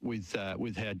with how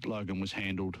Logan was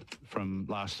handled from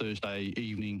last Thursday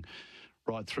evening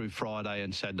right through Friday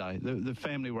and Saturday. The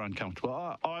family were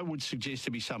uncomfortable. I would suggest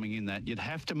there be something in that. You'd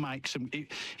have to make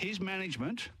his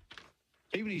management,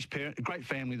 even his parents, a great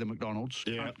family, the McDonalds,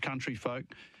 country folk.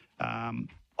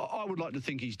 I would like to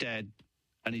think his dad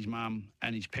and his mum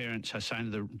and his parents are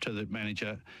saying to the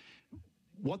manager,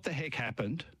 what the heck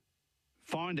happened?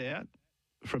 Find out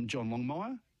from John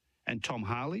Longmire and Tom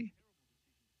Harley.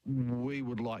 We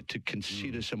would like to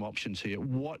consider some options here.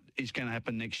 What is going to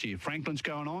happen next year? Franklin's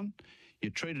going on. You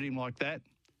treated him like that.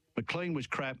 McLean was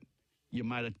crap. You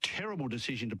made a terrible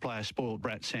decision to play a spoiled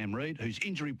brat, Sam Reid, who's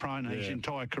injury-prone his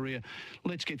entire career.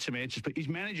 Let's get some answers. But his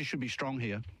manager should be strong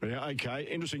here. Yeah, okay.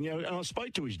 Interesting. And I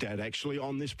spoke to his dad, actually,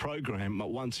 on this program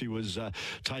once he was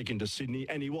taken to Sydney,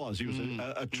 and he was. He was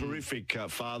a terrific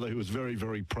father who was very,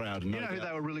 very proud. You know who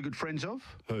they were really good friends of?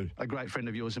 Who? A great friend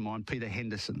of yours and mine, Peter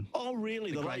Henderson. Oh,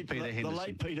 really? The late Peter Henderson. The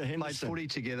late Peter Henderson. Played footy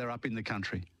together up in the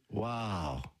country.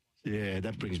 Wow. Yeah,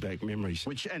 that brings back memories.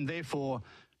 And therefore,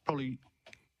 probably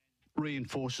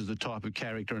reinforces the type of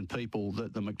character and people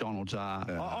that the McDonalds are.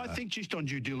 I think just on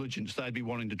due diligence, they'd be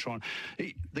wanting to try and...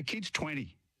 The kid's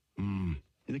 20.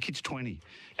 The kid's 20,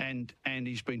 and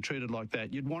he's been treated like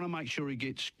that. You'd want to make sure he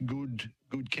gets good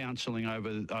good counselling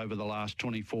over the last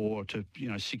 24 to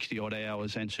 60 odd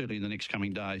hours, and certainly in the next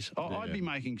coming days. I'd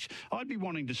be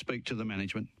wanting to speak to the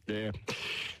management. Yeah.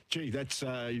 Gee, that's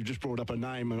you've just brought up a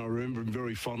name, and I remember him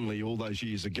very fondly all those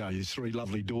years ago. His three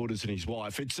lovely daughters and his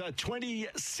wife. It's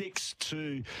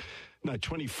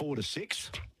 24 to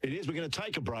 6. It is. We're going to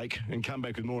take a break and come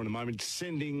back with more in a moment.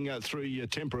 Sending through your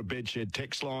Tempera Bedshed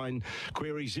text line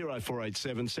query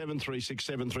 0487 736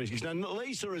 736. Now,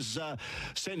 Lisa has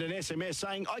sent an SMS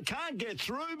saying, I can't get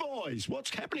through, boys.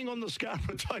 What's happening on the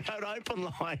Scarborough Toyota open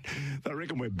line? I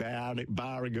reckon we're barring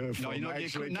her from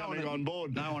actually coming on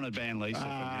board. No one had banned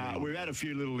Lisa. We've had a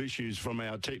few little issues from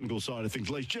our technical side of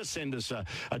things. Lisa, just send us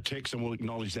a text and we'll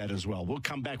acknowledge that as well. We'll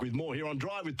come back with more here on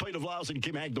Drive with Peter Vlahos and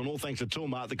Kim Hagdon. All thanks to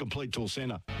Toolmart, the complete tool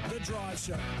centre. The Drive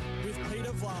Show with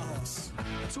Peter Vlahos.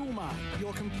 Toolmart,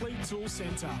 your complete tool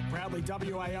centre. Proudly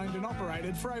WA owned and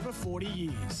operated for over 40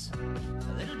 years.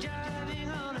 A little driving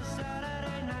on a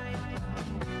Saturday night.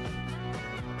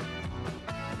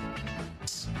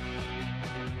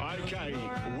 Okay,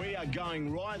 we are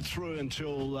going right through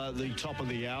until the top of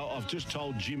the hour. I've just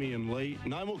told Jimmy and Lee,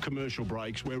 no more commercial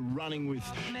breaks. We're running with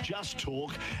just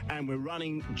talk, and we're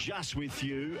running just with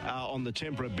you on the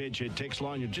Tempera Bedshed text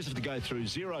line. You just have to go through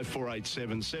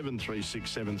 0487 736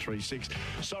 736.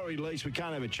 Sorry, Lise, we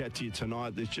can't have a chat to you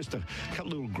tonight. There's just a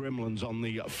couple little gremlins on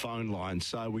the phone line,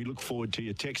 so we look forward to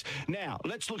your text. Now,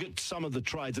 let's look at some of the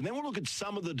trades, and then we'll look at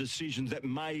some of the decisions that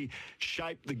may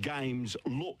shape the game's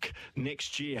look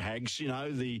next year, Hags. You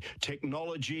know, the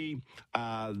technology,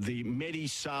 the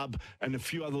Medi-Sub, and a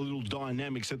few other little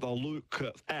dynamics that they'll look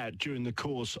at during the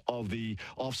course of the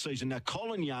off-season. Now,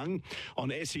 Colin Young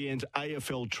on SEN's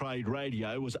AFL Trade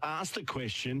Radio was asked a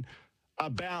question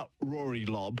about Rory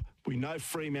Lobb. We know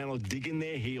Fremantle are digging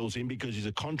their heels in because he's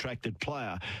a contracted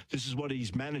player. This is what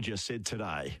his manager said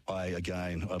today.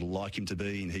 I'd like him to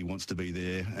be, and he wants to be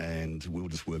there, and we'll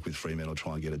just work with Fremantle,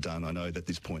 try and get it done. I know that at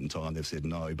this point in time they've said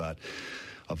no, but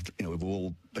we've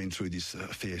all been through this a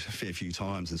fair few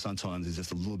times, and sometimes there's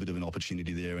just a little bit of an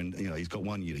opportunity there, and he's got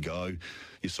 1 year to go.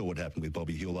 You saw what happened with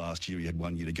Bobby Hill last year. He had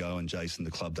 1 year to go, and Jason,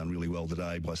 the club, done really well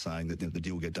today by saying that the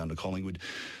deal will get done to Collingwood.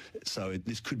 So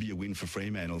this could be a win for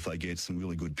Fremantle if they get some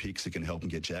really good picks that can help them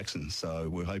get Jackson. So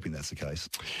we're hoping that's the case.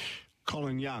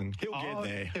 Colin Young, he'll get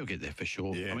there. He'll get there for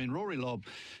sure. Yeah. I mean, Rory Lobb,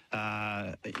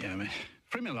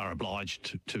 Fremantle are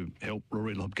obliged to help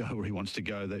Rory Lobb go where he wants to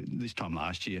go. This time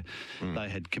last year, they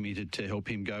had committed to help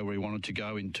him go where he wanted to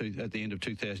go at the end of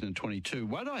 2022.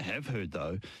 What I have heard,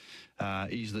 though,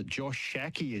 is that Josh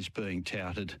Schache is being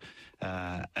touted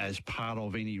as part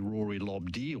of any Rory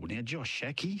Lobb deal. Now, Josh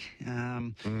Schache,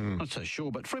 not so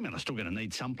sure, but Fremantle are still going to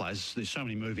need some players. There's so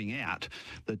many moving out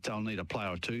that they'll need a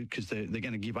player or two because they're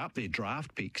going to give up their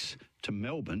draft picks to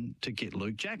Melbourne to get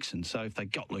Luke Jackson. So if they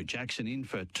got Luke Jackson in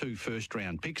for 2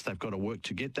 first-round picks, they've got to work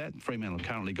to get that. Fremantle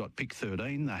currently got pick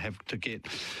 13. They have to get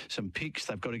some picks.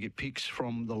 They've got to get picks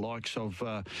from the likes of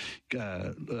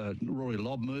Rory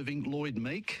Lobb moving. Lloyd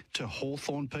Meek to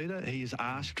Hawthorn, Peter. He has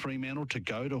asked Fremantle to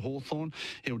go to Hawthorn.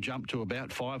 He'll jump to about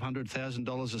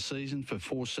 $500,000 a season for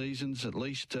 4 seasons at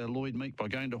least, Lloyd Meek, by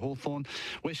going to Hawthorn.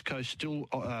 West Coast still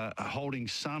holding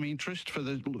some interest for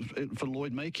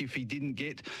Lloyd Meek if he didn't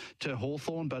get to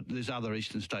Hawthorn, but there's other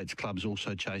Eastern States clubs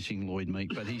also chasing Lloyd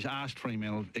Meek. But he's asked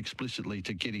Fremantle explicitly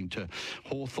to get him to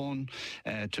Hawthorn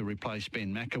to replace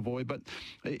Ben McAvoy. But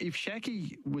if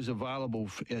Schache was available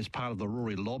as part of the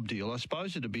Rory Lobb deal, I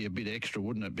suppose it'd be a bit extra,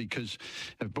 wouldn't it? Because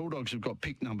if Bulldogs have got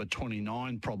pick number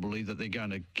 29 probably that they're going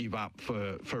to give up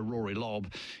for Rory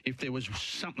Lobb, if there was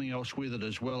something else with it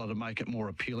as well to make it more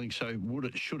appealing. So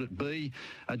should it be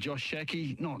Josh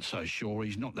Schache? Not so sure.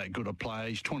 He's not that good a player.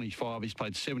 He's 25. He's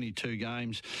played 72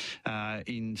 games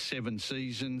in 7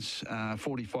 seasons,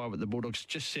 45 at the Bulldogs,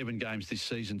 just 7 games this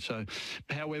season. So,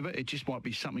 however, it just might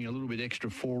be something a little bit extra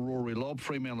for Rory Lobb.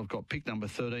 Fremantle have got pick number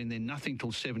 13. They're nothing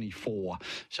till 74.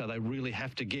 So they really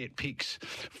have to get picks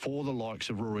for the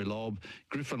likes of Rory Lobb.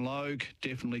 Griffin Logue,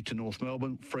 definitely to North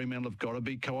Melbourne. Fremantle have got to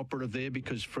be cooperative there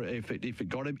because if it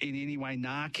got him in any way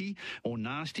narky or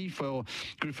nasty for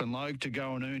Griffin Logue to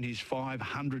go and earn his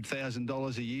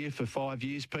 $500,000 a year for 5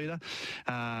 years, Peter,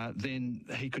 then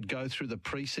he could go through the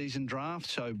pre-season draft.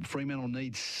 So Fremantle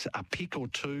needs a pick or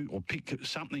 2 or pick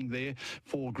something there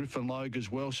for Griffin Logue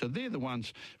as well. So they're the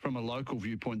ones from a local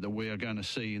viewpoint that we are going to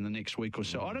see in the next week or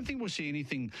so. I don't think we'll see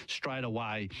anything straight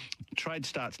away. Trade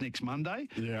starts next Monday,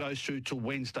 goes through till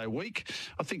Wednesday week.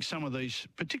 I think some of these,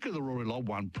 particularly the Rory Lobb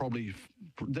one,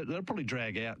 they'll probably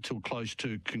drag out till close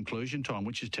to conclusion time,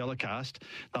 which is telecast.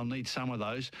 They'll need some of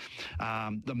those.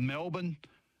 The Melbourne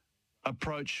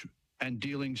approach and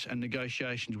dealings and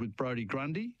negotiations with Brodie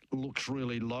Grundy looks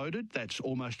really loaded. That's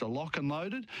almost a lock and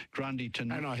loaded. Grundy to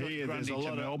And I hear there's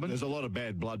Melbourne. there's a lot of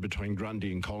bad blood between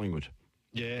Grundy and Collingwood.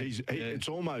 Yeah, It's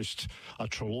almost a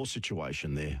Treloar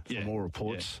situation there, from all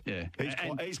reports. Yeah.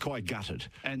 He's quite gutted.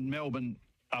 And Melbourne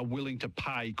are willing to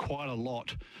pay quite a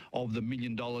lot of the $1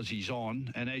 million he's on.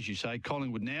 And as you say,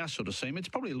 Collingwood now sort of seem, it's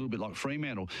probably a little bit like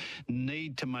Fremantle,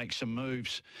 need to make some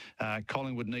moves.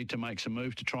 Collingwood need to make some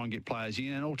moves to try and get players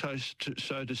in, and also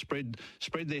to spread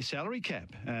their salary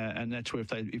cap. And that's where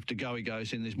if De Goey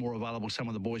goes in, there's more available. Some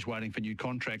of the boys waiting for new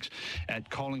contracts at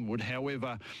Collingwood.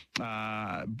 However,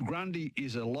 Grundy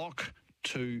is a lock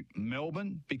to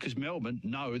Melbourne, because Melbourne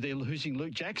know they're losing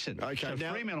Luke Jackson. Okay, so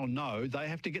now, Fremantle know they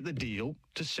have to get the deal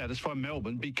to satisfy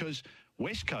Melbourne, because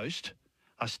West Coast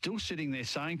are still sitting there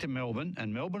saying to Melbourne,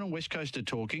 and Melbourne and West Coast are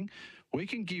talking, we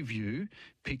can give you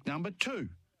pick number 2.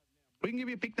 We can give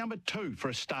you pick number 2 for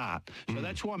a start. So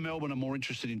that's why Melbourne are more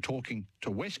interested in talking to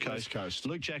West Coast.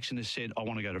 Luke Jackson has said, I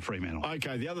want to go to Fremantle.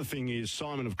 Okay, the other thing is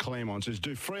Simon of Claremont says,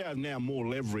 do Freo have now more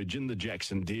leverage in the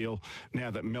Jackson deal now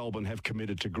that Melbourne have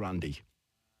committed to Grundy?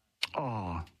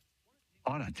 Oh,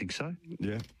 I don't think so.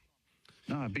 Yeah.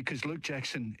 No, because Luke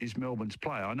Jackson is Melbourne's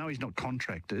player. I know he's not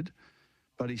contracted,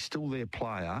 but he's still their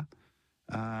player.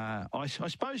 I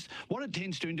suppose what it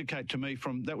tends to indicate to me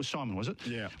that was Simon, was it?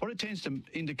 Yeah. What it tends to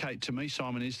indicate to me,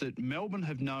 Simon, is that Melbourne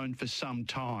have known for some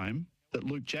time that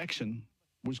Luke Jackson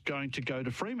was going to go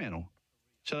to Fremantle.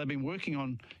 So they've been working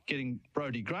on getting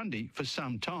Brodie Grundy for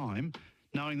some time,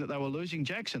 knowing that they were losing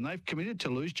Jackson. They've committed to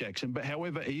lose Jackson, but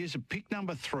however, he is a pick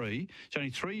number 3. He's only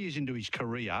 3 years into his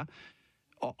career.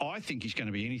 I think he's going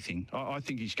to be anything. I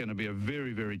think he's going to be a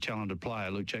very, very talented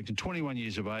player, Luke Jackson. 21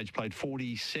 years of age, played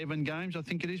 47 games, I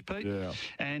think it is, Pete. Yeah.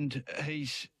 And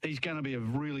he's going to be a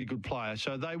really good player.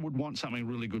 So they would want something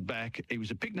really good back. He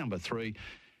was a pick number 3.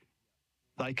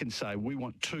 They can say, we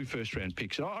want 2 first-round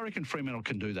picks. I reckon Fremantle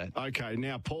can do that. Okay,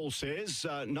 now Paul says,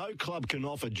 no club can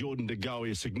offer Jordan De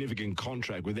Goey a significant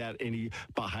contract without any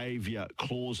behaviour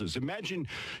clauses. Imagine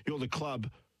you're the club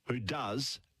who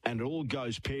does, and it all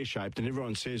goes pear-shaped, and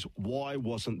everyone says, why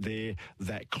wasn't there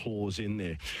that clause in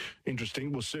there?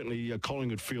 Interesting. Well, certainly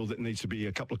Collingwood feel that needs to be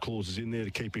a couple of clauses in there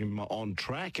to keep him on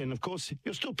track. And, of course,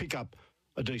 you'll still pick up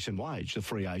a decent wage, the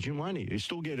free agent, won't he? You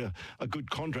still get a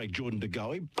good contract, Jordan De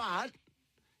Goey, but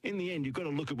in the end, you've got to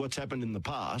look at what's happened in the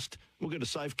past. We've got to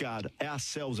safeguard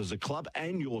ourselves as a club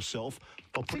and yourself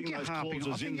by putting those clauses in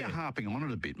there. I think you're harping on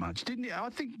it a bit much, didn't you?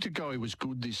 I think De Goey was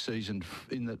good this season,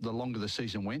 in the longer the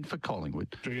season went for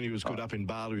Collingwood. Do you reckon he was good up in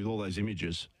Bali with all those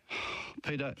images?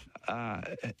 Peter,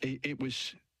 it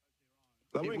was...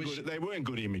 They weren't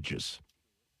good images.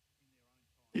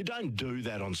 You don't do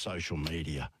that on social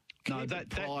media. No,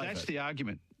 that's the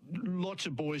argument. Lots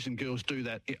of boys and girls do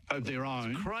that of their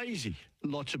own. It's crazy.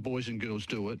 Lots of boys and girls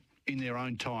do it in their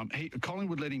own time.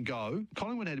 Collingwood let him go.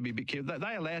 Collingwood had to be a bit careful.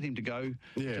 They allowed him to go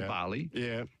to Bali.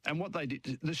 Yeah. And what they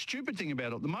did, the stupid thing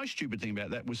about it, the most stupid thing about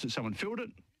that was that someone filled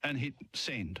it and hit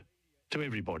send to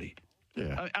everybody.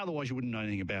 Yeah. Otherwise, you wouldn't know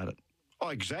anything about it. Oh,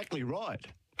 exactly right.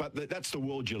 But that's the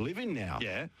world you live in now.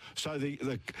 Yeah. So do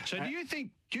you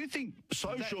think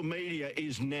social media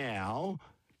is now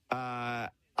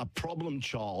a problem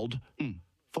child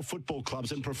for football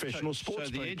clubs and professional sports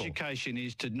people? So the education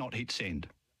is to not hit send.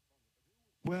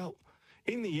 Well,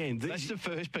 in the end... That's the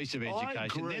first piece of education. I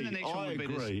agree, then the next one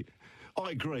would be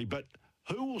I agree, but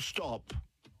who will stop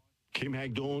Kim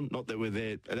Hagdorn? Not that we're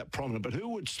there that prominent, but who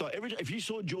would stop... If you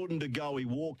saw Jordan De Goey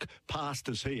walk past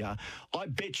us here, I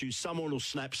bet you someone will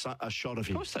snap a shot of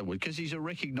him. Of course they would, because he's a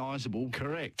recognisable...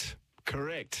 Correct.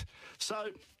 So...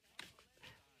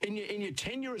 In your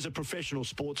tenure as a professional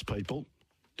sports people,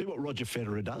 do what Roger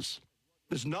Federer does.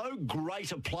 There's no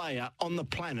greater player on the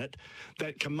planet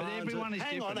that commands... But everyone is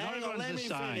different. Hang on, let me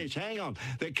finish. Hang on.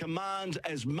 That commands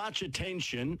as much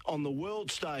attention on the world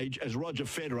stage as Roger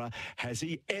Federer. Has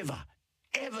he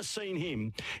ever seen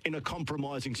him in a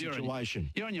compromising situation?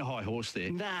 You're on your high horse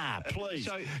there. Nah, please.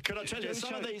 Can I tell you,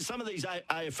 some of these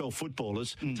AFL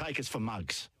footballers take us for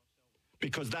mugs.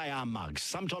 Because they are mugs.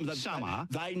 Sometimes some are.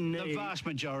 The vast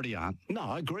majority aren't. No,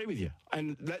 I agree with you.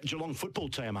 And that Geelong football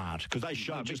team aren't, because they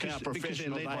show just how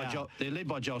professional they are. They're led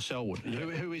by Joel Selwood,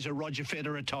 who is a Roger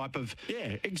Federer type of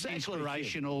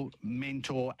inspirational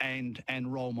mentor and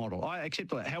role model. I accept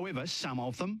that. However, some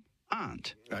of them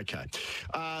aren't. Okay.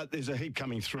 There's a heap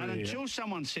coming through and here. Until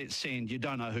someone sets send, you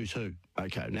don't know who's who.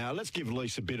 Okay. Now, let's give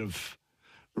Lise a bit of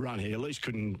run here. Lise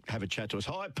couldn't have a chat to us.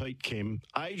 Hi, Pete Kim.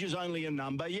 Age is only a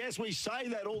number. Yes, we say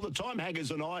that all the time,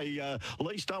 Haggers and I.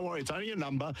 Lise, don't worry, it's only a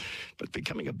number, but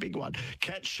becoming a big one.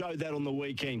 Cats showed that on the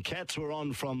weekend. Cats were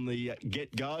on from the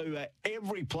get-go.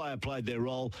 Every player played their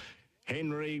role.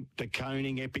 Henry, De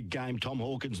Koning, epic game. Tom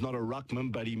Hawkins, not a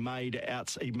ruckman, but he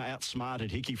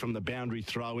outsmarted Hickey from the boundary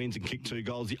throw-ins and kicked 2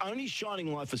 goals. The only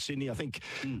shining light for Sydney, I think,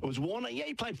 was Warner. Yeah,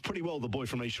 he played pretty well, the boy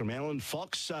from East Allen.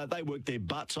 Fox, they worked their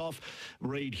butts off.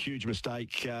 Reid, huge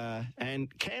mistake.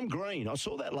 And Cam Green, I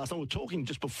saw that last night. We were talking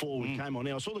just before we came on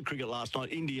now. I saw the cricket last night,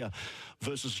 India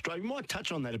versus Australia. We might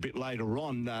touch on that a bit later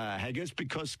on, Haggers,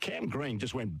 because Cam Green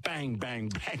just went bang, bang,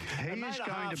 bang. He is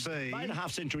going to be... Made a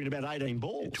half century in about 18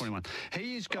 balls. 21.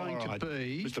 He is going to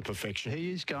be... Mr. Perfection.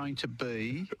 He is going to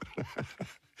be...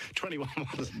 21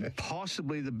 was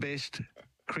possibly the best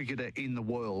cricketer in the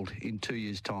world in 2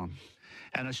 years' time.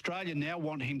 And Australia now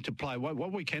want him to play.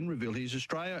 What we can reveal is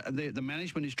Australia, the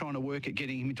management is trying to work at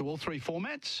getting him into all 3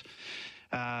 formats.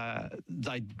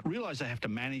 They realise they have to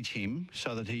manage him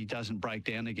so that he doesn't break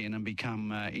down again and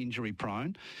become injury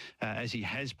prone, as he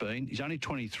has been. He's only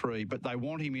 23, but they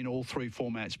want him in all 3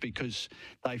 formats because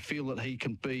they feel that he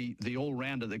can be the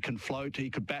all-rounder that can float. He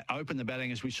could open the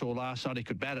batting, as we saw last night. He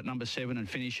could bat at number 7 and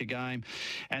finish a game.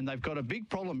 And they've got a big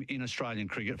problem in Australian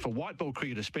cricket, for white ball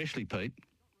cricket especially, Pete,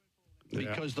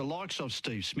 because the likes of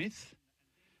Steve Smith,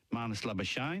 Marnus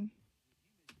Labuschagne,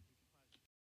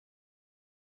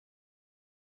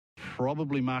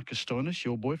 probably Marcus Stoinis,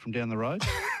 your boy from down the road.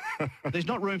 There's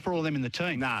not room for all of them in the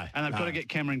team. No. And they've got to get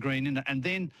Cameron Green in. And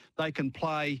then they can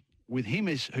play with him,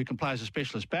 who can play as a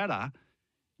specialist batter.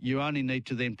 You only need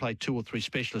to then play 2 or 3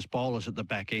 specialist bowlers at the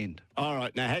back end. All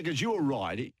right. Now, Haggers, you were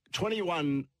right.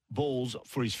 21 balls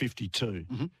for his 52.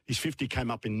 Mm-hmm. His 50 came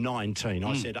up in 19.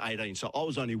 I said 18, so I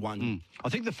was only one. I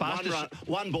think the fastest...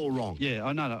 One ball wrong. Yeah,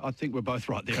 I know. I think we're both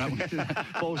right there, aren't we?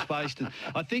 Ball spaced.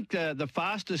 I think the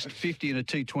fastest 50 in a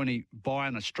T20 by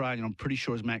an Australian, I'm pretty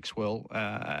sure, is Maxwell,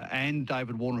 and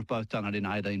David Warner have both done it in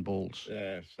 18 balls.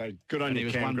 Yeah, so good on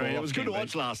you, Cam Green. It was good to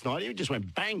watch last night. He just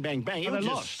went bang, bang, bang. They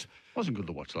lost. It wasn't good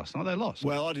to watch last night. They lost.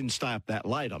 Well, I didn't stay up that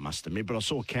late, I must admit, but I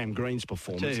saw Cam Green's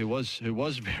performance. I tell you who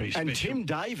was very special. And Tim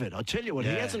David, I tell you what,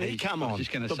 he come on.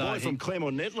 The boy from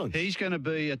Claremont Netherlands. He's going to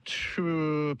be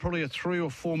probably a $3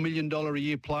 or $4 million a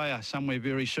year player somewhere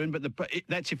very soon, but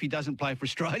that's if he doesn't play for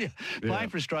Australia. Playing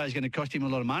for Australia is going to cost him a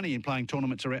lot of money in playing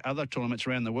other tournaments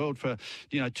around the world for,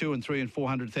 $200,000 and $300,000 and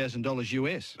 $400,000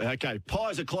 US. Okay,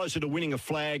 Pies are closer to winning a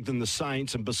flag than the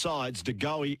Saints, and besides, De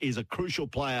Goey is a crucial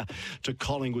player to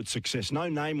Collingwood's success. No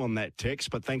name on that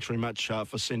text, but thanks very much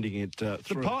for sending it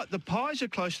through. The Pies are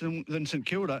closer than St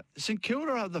Kilda. St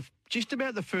Kilda are just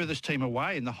about the furthest team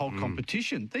away in the whole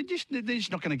competition. They're just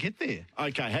not going to get there.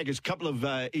 Okay, Haggers, a couple of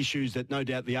issues that no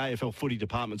doubt the AFL footy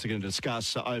departments are going to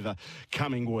discuss over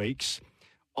coming weeks.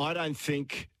 I don't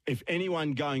think if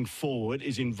anyone going forward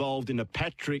is involved in a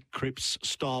Patrick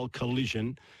Cripps-style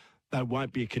collision, they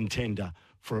won't be a contender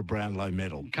for a Brownlow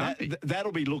medal.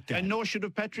 That'll be looked at. And nor should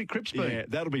have Patrick Cripps been. Yeah,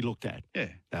 that'll be looked at. Yeah.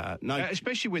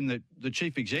 Especially when the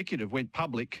chief executive went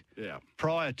public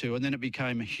prior to, and then it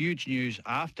became huge news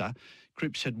after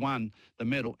Cripps had won the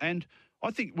medal. And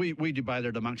I think we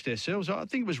debated amongst ourselves. I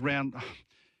think it was round...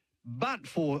 But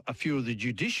for a few of the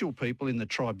judicial people in the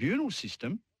tribunal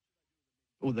system,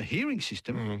 or the hearing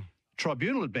system,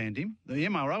 tribunal had banned him, the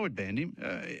MRO had banned him,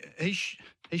 he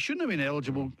shouldn't have been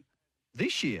eligible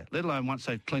this year, let alone once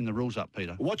they've cleaned the rules up,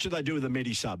 Peter. What should they do with a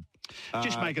medi-sub?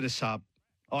 Just make it a sub.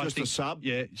 A sub?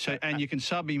 Yeah, and you can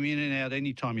sub him in and out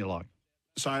any time you like.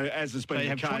 So, as has been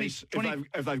the case,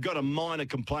 if they've got a minor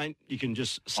complaint, you can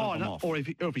just sub them off. Or if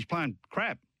he's playing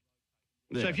crap.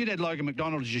 Yeah. So if you'd had Logan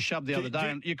McDonald as your sub the other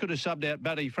day, you could have subbed out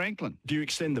Buddy Franklin. Do you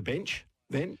extend the bench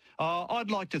then?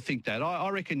 I'd like to think that. I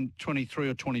reckon 23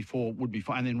 or 24 would be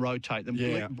fine, and then rotate them.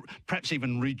 Yeah. Perhaps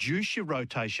even reduce your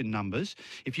rotation numbers.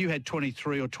 If you had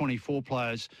 23 or 24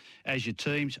 players as your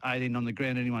teams, 18 on the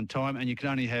ground at any one time, and you could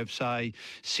only have, say,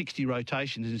 60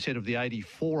 rotations instead of the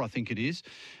 84, I think it is,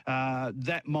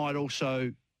 that might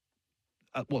also...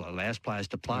 allows players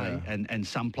to play, and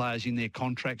some players in their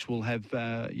contracts will have,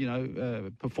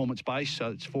 performance-based,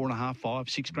 so it's $4.5,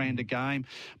 $5, $6 a game.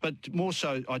 But more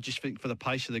so, I just think for the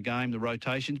pace of the game, the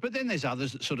rotations. But then there's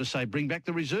others that sort of say, bring back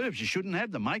the reserves. You shouldn't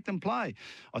have them. Make them play.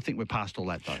 I think we're past all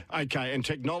that, though. Okay, and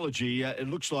technology, it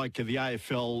looks like the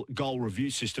AFL goal review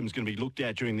system is going to be looked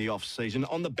at during the off-season.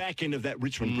 On the back end of that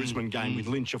Richmond-Brisbane game with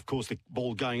Lynch, of course, the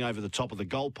ball going over the top of the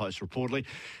goalpost, reportedly,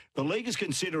 the league is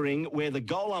considering where the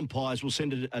goal umpires will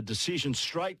send a decision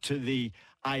straight to the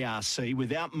ARC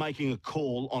without making a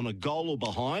call on a goal or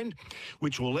behind,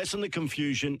 which will lessen the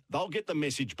confusion. They'll get the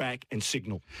message back and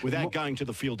signal without going to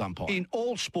the field umpire. In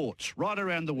all sports, right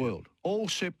around the world, all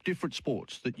different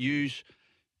sports that use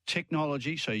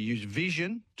technology, so you use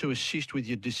vision to assist with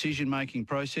your decision-making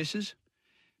processes,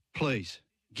 please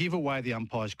give away the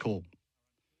umpire's call.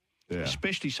 Yeah.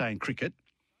 Especially, say, in cricket.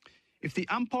 If the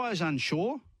umpire's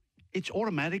unsure, it's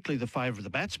automatically the favour of the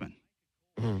batsman.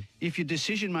 If your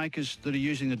decision makers that are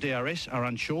using the DRS are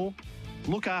unsure,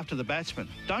 look after the batsman.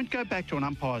 Don't go back to an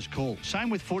umpire's call. Same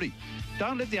with footy.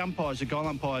 Don't let the umpires, the goal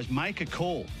umpires, make a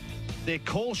call. Their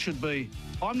call should be,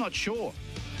 I'm not sure.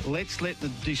 Let's let the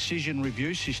decision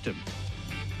review system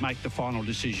make the final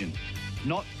decision.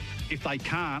 Not if they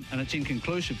can't and it's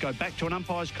inconclusive, go back to an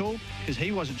umpire's call because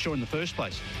he wasn't sure in the first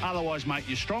place. Otherwise, make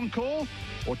your strong call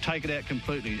or take it out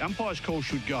completely. Umpire's call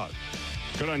should go.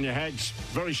 Good on you, Hags.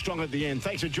 Very strong at the end.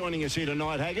 Thanks for joining us here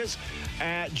tonight, Haggers.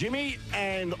 Jimmy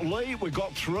and Lee, we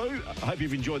got through. I hope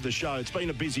you've enjoyed the show. It's been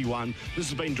a busy one. This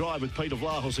has been Drive with Peter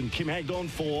Vlahos and Kim Hagdorn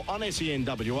for On SEN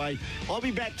WA. I'll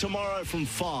be back tomorrow from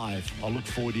 5. I look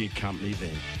forward to your company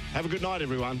then. Have a good night,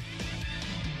 everyone.